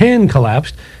Japan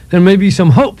collapsed, there may be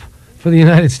some hope for the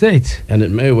United States. And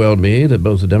it may well be that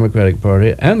both the Democratic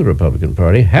Party and the Republican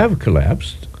Party have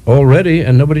collapsed already,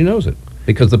 and nobody knows it,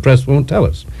 because the press won't tell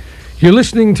us. You're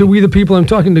listening to We the People. I'm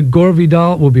talking to Gore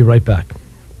Vidal. We'll be right back.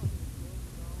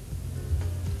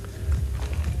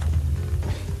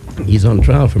 He's on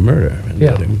trial for murder.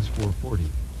 Yeah. It's 440,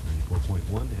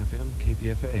 94.1 FM,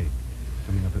 KPFA.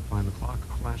 Coming up at 5 o'clock,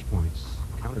 Flashpoints.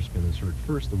 Counterspin is heard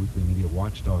first, the weekly media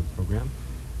watchdog program.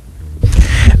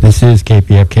 This is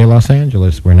KPFK Los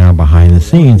Angeles. We're now behind the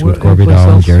scenes with Gore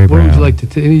Vidal and Jerry Brown. What would you like to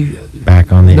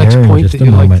back on the next air in point just that a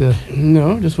you'd like moment. to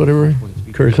No, just whatever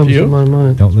occurs to comes to you. my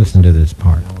mind? Don't listen to this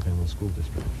part. Alabama School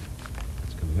District.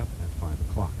 It's coming up at 5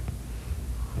 o'clock.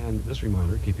 And this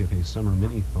reminder, KPFA's Summer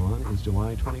Mini-Thon is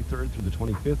July 23rd through the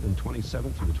 25th and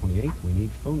 27th through the 28th. We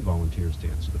need phone volunteers to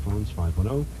answer the phones,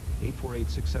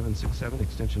 510-848-6767,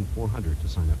 extension 400 to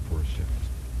sign up for a shift.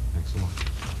 Thanks a lot.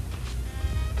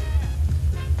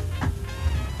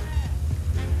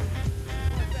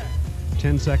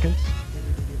 Ten seconds.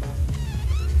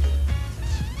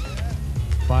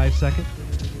 5 seconds.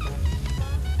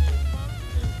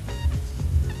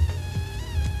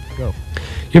 Go.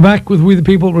 You're back with We the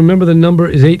People. Remember, the number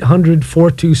is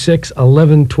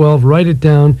 800-426-1112. Write it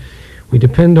down. We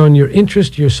depend on your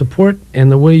interest, your support,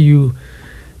 and the way you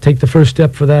take the first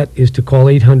step for that is to call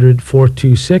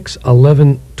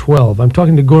 800-426-1112. I'm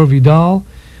talking to Gore Vidal,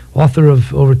 author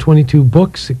of over 22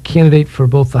 books, a candidate for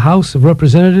both the House of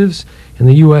Representatives and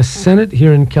the U.S. Senate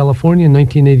here in California in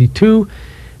 1982,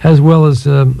 as well as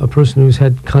a person who's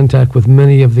had contact with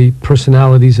many of the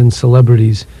personalities and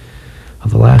celebrities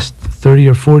of the last 30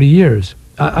 or 40 years.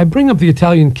 I bring up the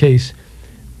Italian case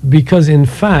because, in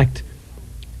fact,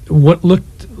 what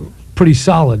looked pretty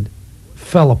solid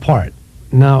fell apart.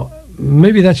 Now,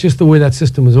 maybe that's just the way that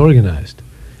system was organized.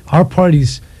 Our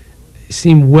parties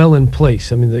seem well in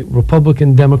place. I mean, the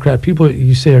Republican, Democrat, people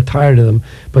you say are tired of them,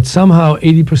 but somehow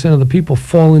 80% of the people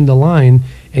fall into line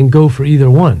and go for either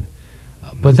one.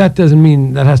 But that doesn't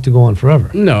mean that has to go on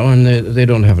forever. No, and they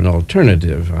don't have an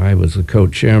alternative. I was the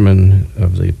co-chairman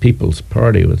of the People's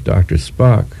Party with Dr.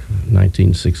 Spock,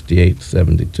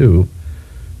 1968-72,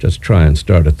 just try and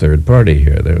start a third party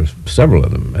here. There's several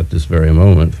of them at this very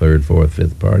moment, third, fourth,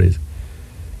 fifth parties.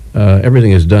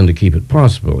 Everything is done to keep it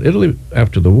possible. Italy,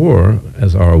 after the war,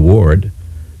 as our ward,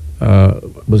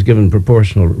 was given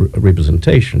proportional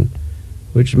representation,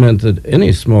 which meant that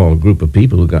any small group of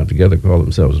people who got together, called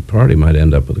themselves a party, might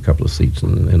end up with a couple of seats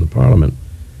in the parliament.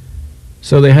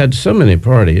 So they had so many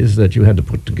parties that you had to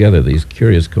put together these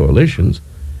curious coalitions,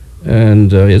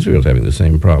 and Israel's having the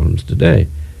same problems today.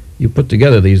 You put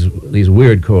together these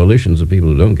weird coalitions of people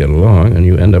who don't get along, and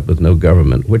you end up with no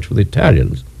government, which for the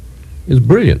Italians is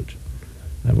brilliant.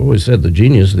 I've always said the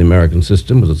genius of the American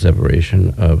system was the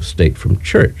separation of state from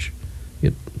church.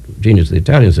 The genius of the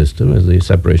Italian system is the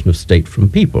separation of state from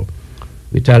people.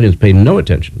 The Italians pay no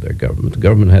attention to their government. The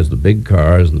government has the big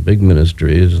cars and the big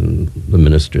ministries, and the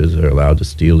ministers are allowed to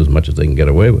steal as much as they can get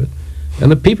away with.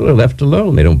 And the people are left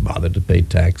alone. They don't bother to pay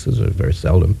taxes, or very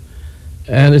seldom.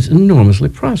 And it's enormously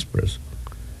prosperous.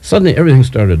 Suddenly everything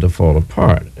started to fall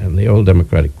apart, and the old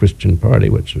Democratic Christian Party,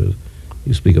 which was,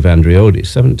 you speak of Andreotti,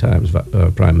 7 times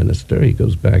prime minister. He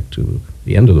goes back to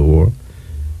the end of the war.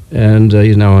 And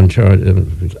he's now in charge,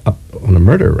 up on a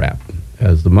murder rap.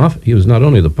 As he was not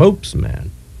only the Pope's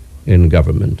man in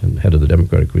government and head of the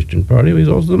Democratic Christian Party, but he's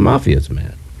also the mafia's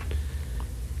man.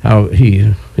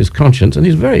 His conscience, and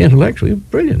he's very intellectual, he's a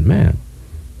brilliant man,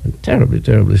 and terribly,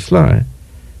 terribly sly.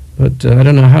 But I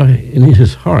don't know how, in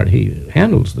his heart, he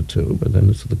handles the two, but then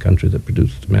it's the country that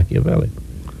produced Machiavelli.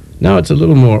 Now it's a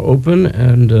little more open,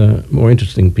 and more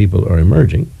interesting people are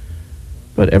emerging.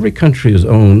 But every country is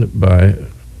owned by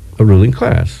a ruling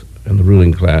class. And the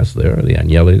ruling class there are the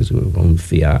Agnellis, who own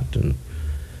Fiat. And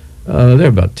there are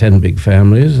about 10 big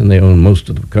families, and they own most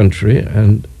of the country.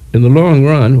 And in the long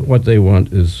run, what they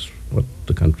want is what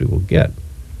the country will get.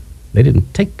 They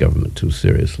didn't take government too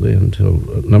seriously until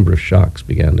a number of shocks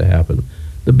began to happen.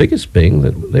 The biggest being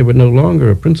that they were no longer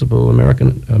a principal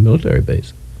American military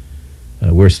base.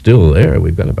 We're still there.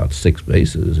 We've got about 6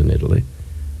 bases in Italy.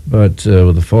 But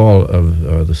with the fall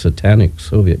of the satanic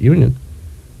Soviet Union,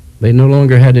 they no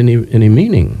longer had any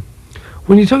meaning.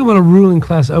 When you talk about a ruling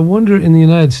class, I wonder in the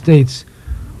United States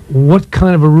what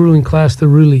kind of a ruling class there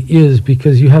really is,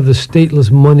 because you have the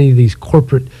stateless money, these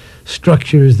corporate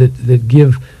structures that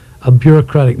give a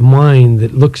bureaucratic mind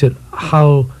that looks at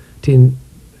how to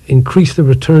increase the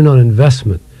return on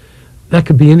investment. That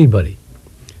could be anybody.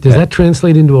 Does that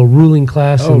translate into a ruling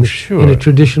class sure. in a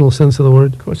traditional sense of the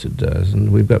word? Of course it does,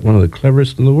 and we've got one of the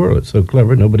cleverest in the world. It's so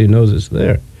clever nobody knows it's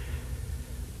there.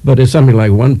 But it's something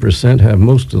like 1% have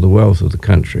most of the wealth of the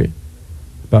country.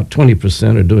 About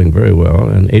 20% are doing very well,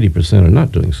 and 80% are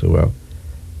not doing so well.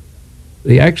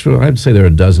 I'd say there are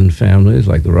a dozen families,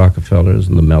 like the Rockefellers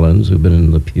and the Mellons, who've been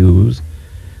in the pews,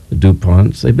 the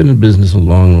DuPonts. They've been in business a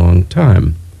long, long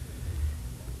time.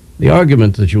 The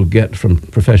argument that you'll get from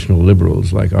professional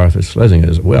liberals like Arthur Schlesinger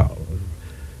is, well,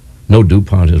 no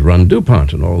DuPont has run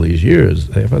DuPont in all these years.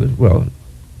 Well,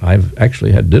 I've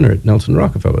actually had dinner at Nelson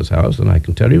Rockefeller's house, and I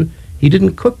can tell you he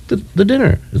didn't cook the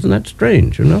dinner. Isn't that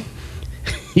strange, you know?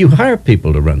 You hire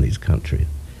people to run these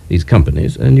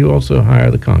companies, and you also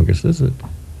hire the Congresses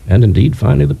and indeed,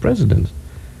 finally, the presidents.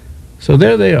 So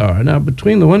there they are. Now,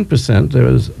 between the 1%,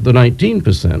 there's the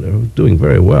 19% who are doing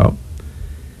very well.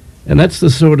 And that's the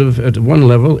sort of, at one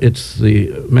level, it's the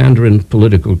Mandarin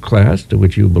political class to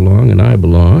which you belong and I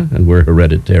belong, and we're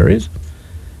hereditaries.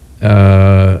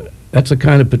 That's a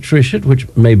kind of patriciate which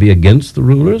may be against the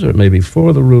rulers or it may be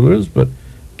for the rulers, but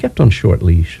kept on short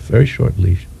leash, very short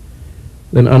leash.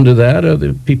 Then under that are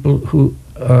the people who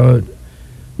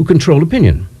control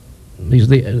opinion.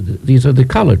 These are the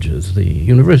colleges, the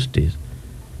universities.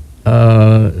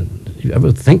 You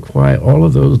ever think why all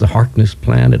of those, the Harkness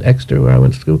plan at Exeter where I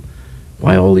went to school,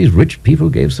 why all these rich people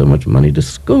gave so much money to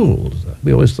schools?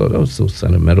 We always thought, oh, it's so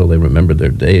sentimental, they remembered their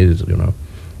days, you know,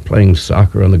 playing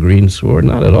soccer on the green sward.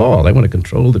 Not at all. They want to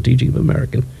control the teaching of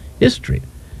American history.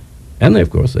 And they, of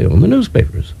course, they own the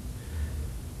newspapers.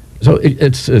 So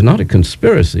it's not a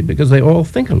conspiracy because they all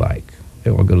think alike.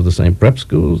 They all go to the same prep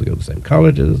schools, they go to the same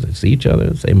colleges, they see each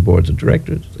other, same boards of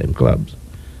directors, same clubs.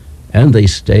 And they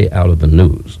stay out of the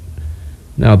news.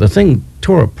 Now, the thing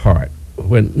tore apart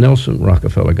when Nelson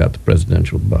Rockefeller got the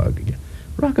presidential bug.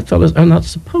 Rockefellers are not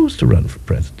supposed to run for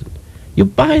president. You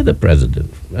buy the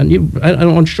president, and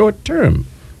on short term.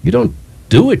 You don't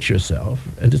do it yourself,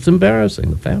 and it's embarrassing.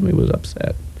 The family was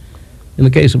upset. In the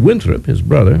case of Winthrop, his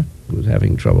brother, who was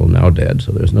having trouble, now dead,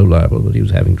 so there's no libel, but he was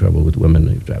having trouble with women,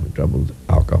 he was having trouble with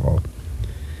alcohol.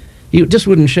 He just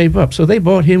wouldn't shape up, so they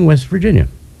bought him West Virginia.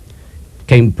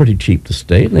 Came pretty cheap to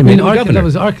state, and they made him governor. That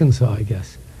was Arkansas, I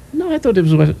guess. No, I thought it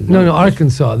was West... No,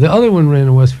 Arkansas. The other one ran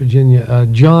in West Virginia.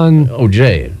 John... Oh,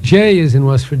 Jay. Jay is in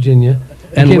West Virginia.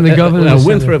 And became the governor of the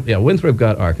Winthrop, Winthrop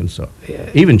got Arkansas. Yeah.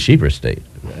 Even cheaper state,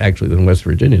 actually, than West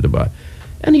Virginia to buy.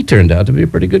 And he turned out to be a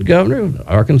pretty good governor.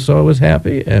 Arkansas was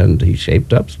happy, and he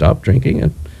shaped up, stopped drinking,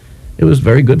 and it was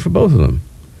very good for both of them.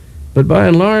 But by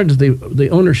and large, the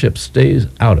ownership stays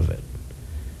out of it.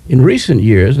 In recent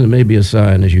years, and it may be a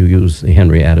sign, as you use the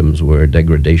Henry Adams word,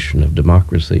 degradation of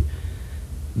democracy,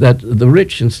 that the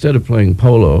rich, instead of playing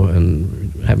polo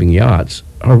and having yachts,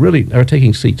 are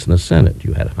taking seats in the Senate.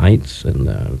 You had Heinz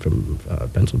from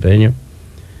Pennsylvania.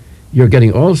 You're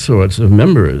getting all sorts of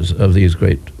members of these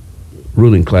great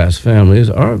ruling class families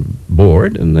are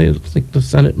bored, and they think the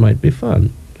Senate might be fun.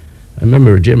 I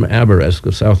remember Jim Aberesk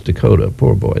of South Dakota, a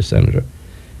poor boy senator,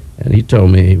 and he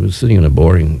told me he was sitting in a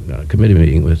boring committee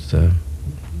meeting with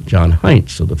John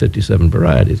Heinz of the 57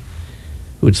 Varieties,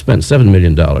 who had spent $7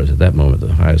 million at that moment,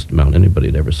 the highest amount anybody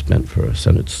had ever spent for a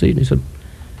Senate seat. And he said,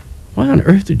 "Why on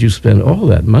earth did you spend all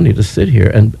that money to sit here?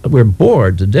 And we're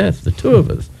bored to death, the two of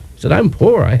us." He said, "I'm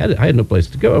poor. I had no place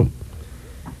to go."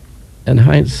 And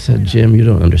Heinz said, "Jim, you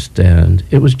don't understand.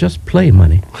 It was just play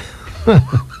money."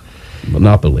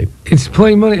 Monopoly. It's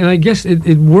play money, and I guess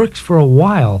it works for a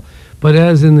while, but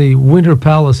as in the Winter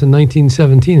Palace in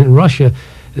 1917 in Russia,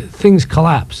 things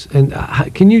collapse. And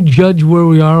can you judge where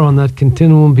we are on that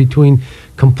continuum between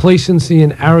complacency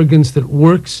and arrogance that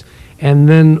works, and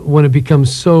then when it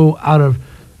becomes so out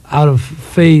of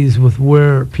phase with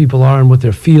where people are and what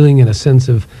they're feeling, and a sense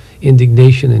of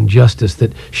indignation and justice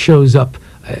that shows up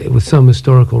with some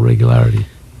historical regularity?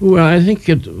 Well, I think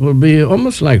it will be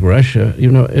almost like Russia.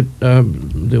 You know,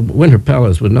 the Winter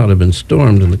Palace would not have been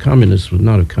stormed, and the communists would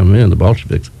not have come in, the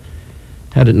Bolsheviks,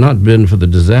 had it not been for the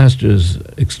disasters,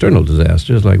 external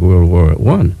disasters like World War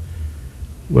I.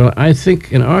 Well, I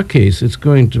think in our case it's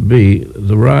going to be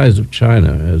the rise of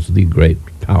China as the great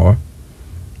power,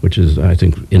 which is, I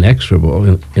think,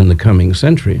 inexorable in the coming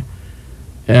century.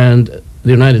 And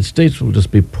the United States will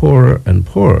just be poorer and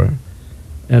poorer.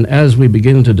 And as we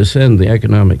begin to descend the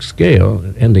economic scale,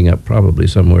 ending up probably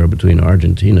somewhere between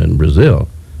Argentina and Brazil,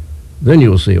 then you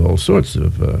will see all sorts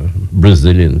of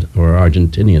Brazilian or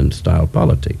Argentinian-style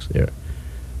politics there.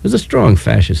 There's a strong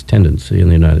fascist tendency in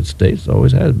the United States,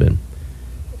 always has been.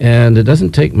 And it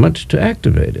doesn't take much to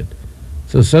activate it.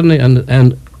 So suddenly,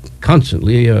 and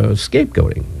constantly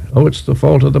scapegoating. Oh, it's the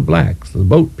fault of the blacks, the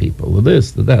boat people, the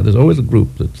this, the that. There's always a group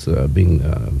that's being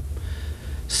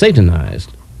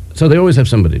satanized. So they always have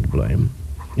somebody to blame.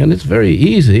 And it's very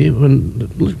easy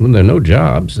when there are no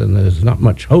jobs and there's not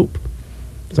much hope.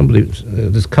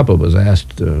 This couple was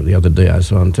asked the other day, I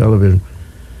saw on television,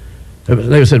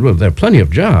 they said, well, there are plenty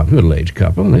of jobs, middle-aged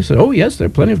couple, and they said, oh, yes, there are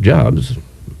plenty of jobs.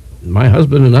 My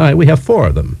husband and I, we have 4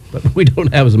 of them, but we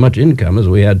don't have as much income as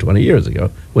we had 20 years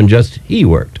ago when just he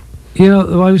worked. You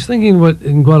know, I was thinking what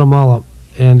in Guatemala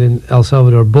and in El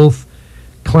Salvador, both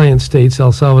client states,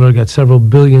 El Salvador got several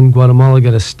billion, Guatemala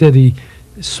got a steady,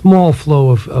 small flow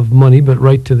of money, but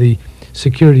right to the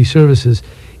security services.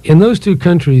 In those two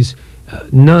countries,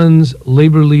 nuns,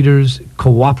 labor leaders,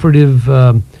 cooperative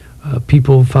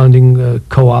people founding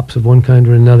co-ops of one kind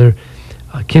or another,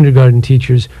 kindergarten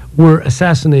teachers, were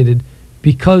assassinated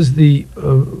because the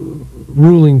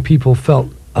ruling people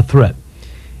felt a threat.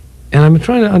 And I'm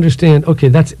trying to understand, okay,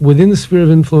 that's within the sphere of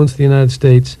influence of the United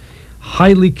States,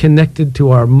 highly connected to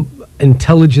our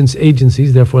intelligence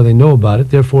agencies, therefore they know about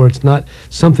it, therefore it's not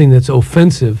something that's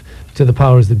offensive to the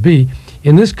powers that be.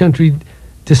 In this country,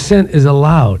 dissent is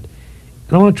allowed.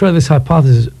 And I want to try this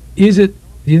hypothesis. Do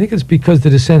you think it's because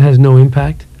the dissent has no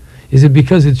impact? Is it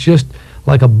because it's just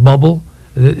like a bubble?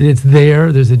 It's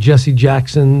there's a Jesse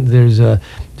Jackson, there's I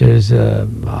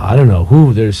don't know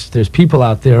who, there's people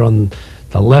out there on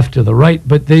the left or the right,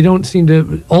 but they don't seem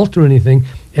to alter anything,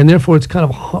 and therefore it's kind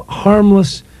of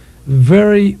harmless,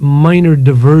 very minor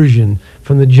diversion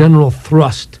from the general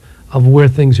thrust of where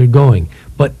things are going.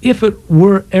 But if it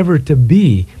were ever to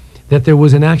be that there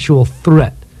was an actual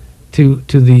threat to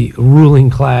the ruling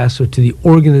class or to the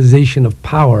organization of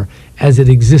power as it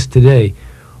exists today,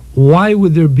 why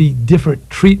would there be different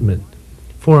treatment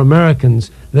for Americans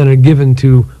than are given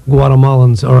to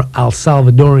Guatemalans or El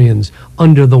Salvadorians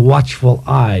under the watchful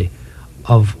eye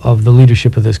of the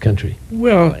leadership of this country?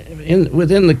 Well,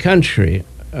 within the country,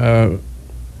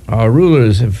 our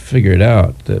rulers have figured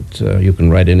out that you can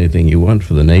write anything you want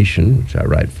for the nation, which I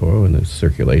write for, and there's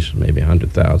circulation, maybe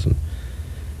 100,000.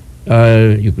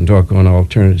 You can talk on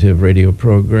alternative radio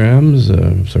programs.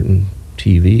 Certain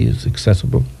TV is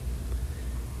accessible.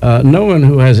 No one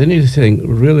who has anything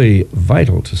really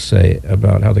vital to say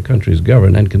about how the country is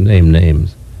governed and can name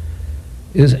names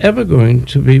is ever going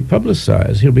to be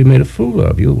publicized. He'll be made a fool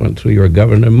of. You went through your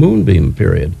Governor Moonbeam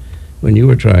period when you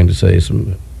were trying to say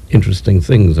some interesting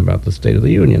things about the State of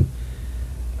the Union.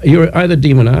 You're either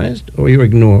demonized, or you're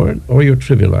ignored, or you're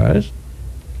trivialized.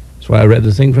 That's why I read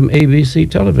the thing from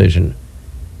ABC television.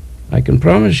 I can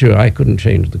promise you I couldn't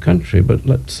change the country, but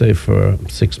let's say for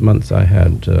 6 months I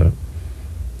had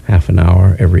half an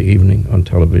hour every evening on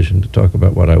television to talk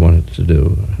about what I wanted to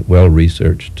do,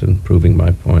 well-researched and proving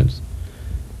my points.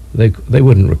 They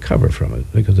wouldn't recover from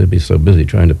it because they'd be so busy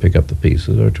trying to pick up the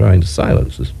pieces or trying to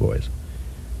silence this voice.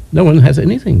 No one has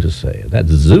anything to say. That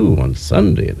zoo on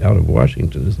Sunday out of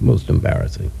Washington is the most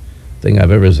embarrassing thing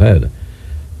I've ever said.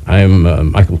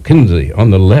 I'm Michael Kinsley on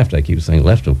the left. I keep saying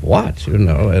left of what,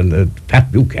 and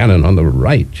Pat Buchanan on the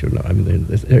right, I mean,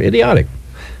 they're idiotic.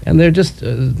 And they're just,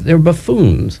 they're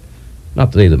buffoons.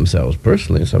 Not they themselves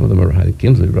personally. Some of them are, I think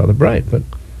Kinsley is rather bright, but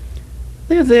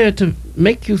they're there to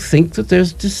make you think that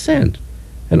there's dissent.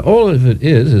 And all of it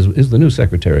is the new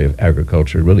Secretary of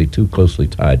Agriculture really too closely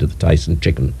tied to the Tyson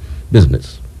chicken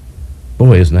business.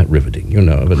 Boy, isn't that riveting,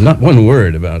 but not one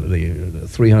word about the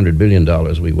 $300 billion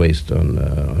we waste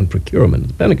on procurement at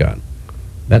the Pentagon.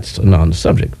 That's a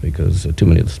non-subject because too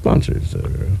many of the sponsors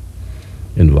are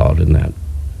involved in that.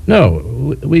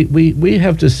 No, we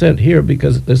have dissent here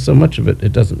because there's so much of it,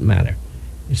 it doesn't matter.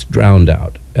 It's drowned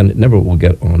out, and it never will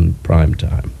get on prime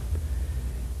time.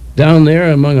 Down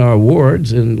there among our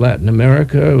wards in Latin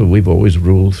America, we've always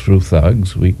ruled through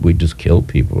thugs. We just kill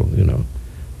people,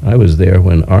 I was there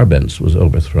when Arbenz was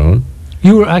overthrown.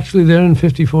 You were actually there in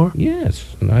 54?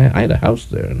 Yes, and I had a house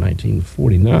there in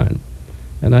 1949.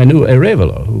 And I knew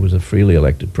Arevalo, who was a freely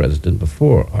elected president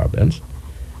before Arbenz.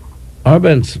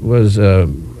 Arbenz was,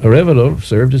 Arevalo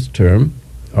served his term.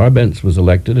 Arbenz was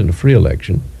elected in a free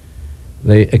election.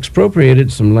 They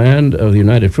expropriated some land of the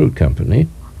United Fruit Company,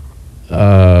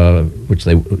 which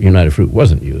United Fruit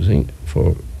wasn't using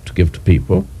to give to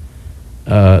people.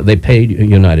 They paid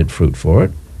United Fruit for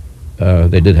it.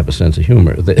 They did have a sense of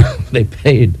humor. They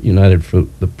paid United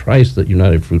Fruit the price that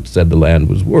United Fruit said the land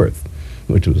was worth,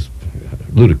 which was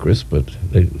ludicrous, but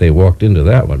they walked into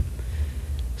that one.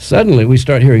 Suddenly, we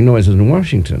start hearing noises in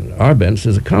Washington. Arbenz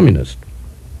is a communist.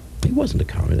 He wasn't a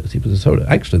communist. He was a soda.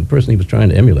 Actually, the person he was trying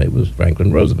to emulate was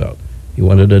Franklin Roosevelt. He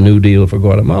wanted a New Deal for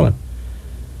Guatemala.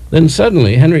 Then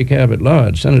suddenly, Henry Cabot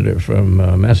Lodge, senator from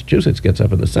Massachusetts, gets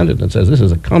up in the Senate and says, this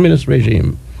is a communist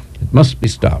regime. It must be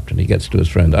stopped. And he gets to his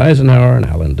friend Eisenhower and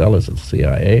Allen Dulles at the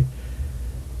CIA.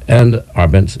 And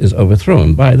Arbenz is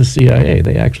overthrown by the CIA.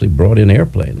 They actually brought in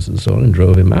airplanes and so on and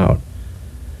drove him out.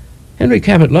 Henry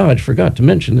Cabot Lodge forgot to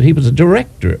mention that he was a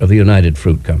director of the United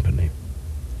Fruit Company.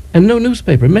 And no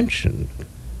newspaper mentioned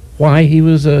why he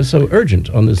was so urgent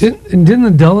on this. Didn't the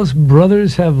Dulles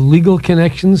brothers have legal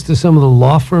connections to some of the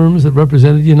law firms that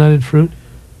represented United Fruit?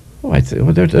 Oh,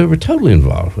 they were totally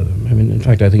involved with him. I mean, in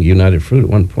fact, I think United Fruit at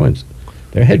one point,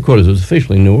 their headquarters was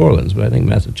officially New Orleans, but I think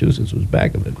Massachusetts was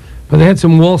back of it. But they had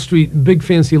some Wall Street big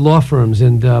fancy law firms,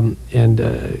 and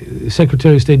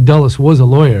Secretary of State Dulles was a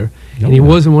lawyer, and he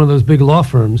was in one of those big law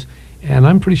firms. And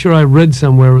I'm pretty sure I read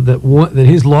somewhere that that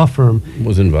his law firm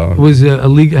was involved,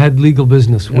 had legal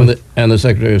business with. And the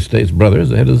Secretary of State's brother is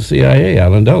the head of the CIA,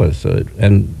 Allen Dulles.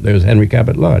 And there's Henry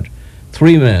Cabot Lodge.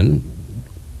 3 men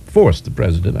forced the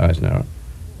President Eisenhower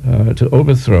to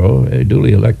overthrow a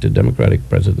duly elected Democratic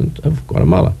president of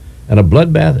Guatemala, and a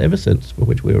bloodbath ever since for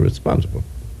which we were responsible.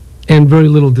 And very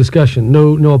little discussion.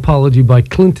 No apology by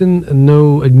Clinton.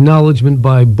 No acknowledgement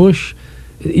by Bush.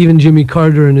 Even Jimmy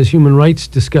Carter in his human rights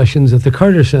discussions at the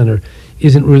Carter Center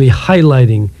isn't really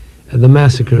highlighting the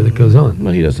massacre that goes on.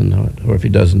 Well, he doesn't know it. Or if he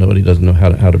doesn't know it, he doesn't know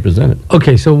how to present it.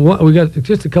 Okay, so we got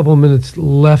just a couple of minutes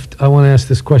left. I want to ask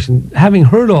this question. Having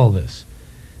heard all this,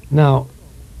 now,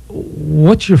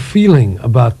 what's your feeling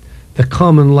about the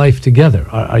common life together?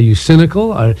 Are you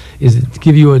cynical? Is it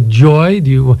give you a joy?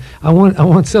 I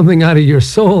want something out of your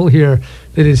soul here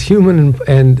that is human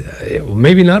and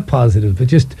maybe not positive, but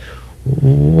just...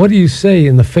 What do you say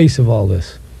in the face of all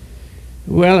this?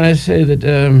 Well, I say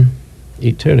that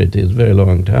eternity is a very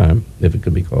long time, if it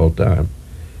could be called time,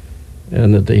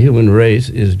 and that the human race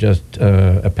is just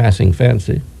a passing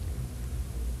fancy.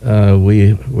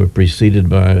 We were preceded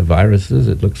by viruses.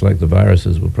 It looks like the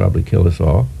viruses will probably kill us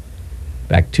all.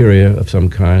 Bacteria of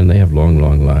some kind, they have long,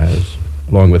 long lives,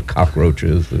 along with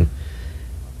cockroaches. And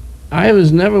I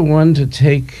was never one to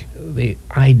take the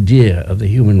idea of the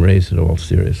human race at all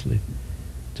seriously.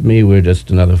 To me, we're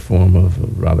just another form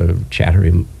of rather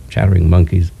chattering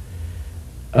monkeys.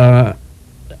 I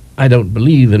don't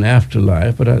believe in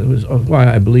afterlife, but it was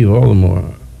why I believe all the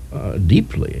more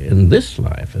deeply in this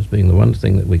life as being the one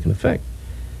thing that we can affect,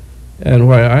 and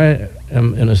why I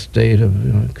am in a state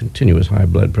of continuous high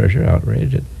blood pressure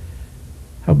outrage at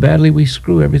how badly we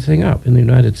screw everything up in the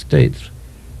United States,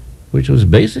 which was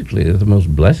basically the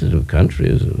most blessed of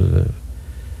countries. It was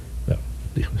well,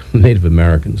 the Native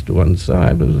Americans to one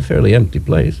side, but it was a fairly empty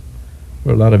place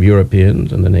for a lot of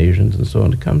Europeans and then Asians and so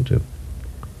on to come to.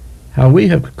 How we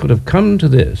could have come to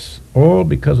this, all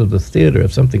because of the theater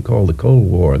of something called the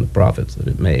Cold War and the profits that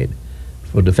it made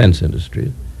for defense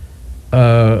industries,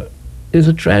 is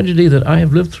a tragedy that I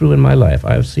have lived through in my life.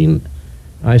 I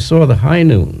saw the high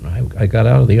noon. I got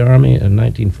out of the Army in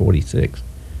 1946.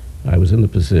 I was in the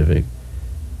Pacific.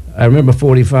 I remember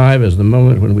 45 as the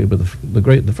moment when we were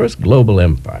the first global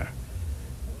empire.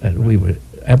 And we were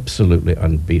absolutely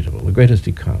unbeatable, the greatest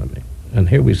economy. And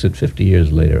here we sit 50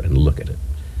 years later and look at it.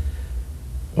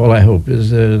 All I hope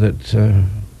is that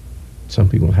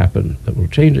something will happen that will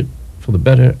change it for the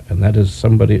better, and that is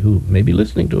somebody who may be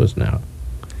listening to us now.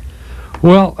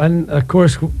 Well, and of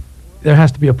course, there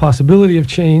has to be a possibility of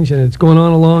change, and it's going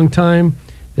on a long time.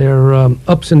 There are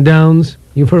ups and downs.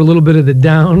 You've heard a little bit of the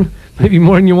down, maybe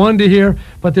more than you wanted to hear,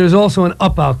 but there's also an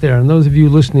up out there. And those of you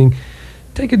listening,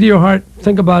 take it to your heart,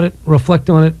 think about it, reflect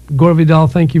on it. Gore Vidal,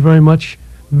 thank you very much.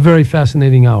 Very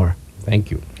fascinating hour.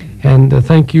 Thank you. And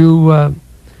thank you,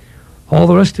 all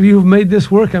the rest of you who've made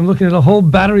this work. I'm looking at a whole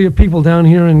battery of people down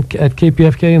here at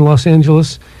KPFK in Los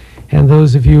Angeles, and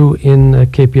those of you in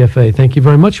KPFA. Thank you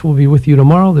very much. We'll be with you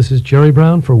tomorrow. This is Jerry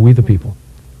Brown for We the People.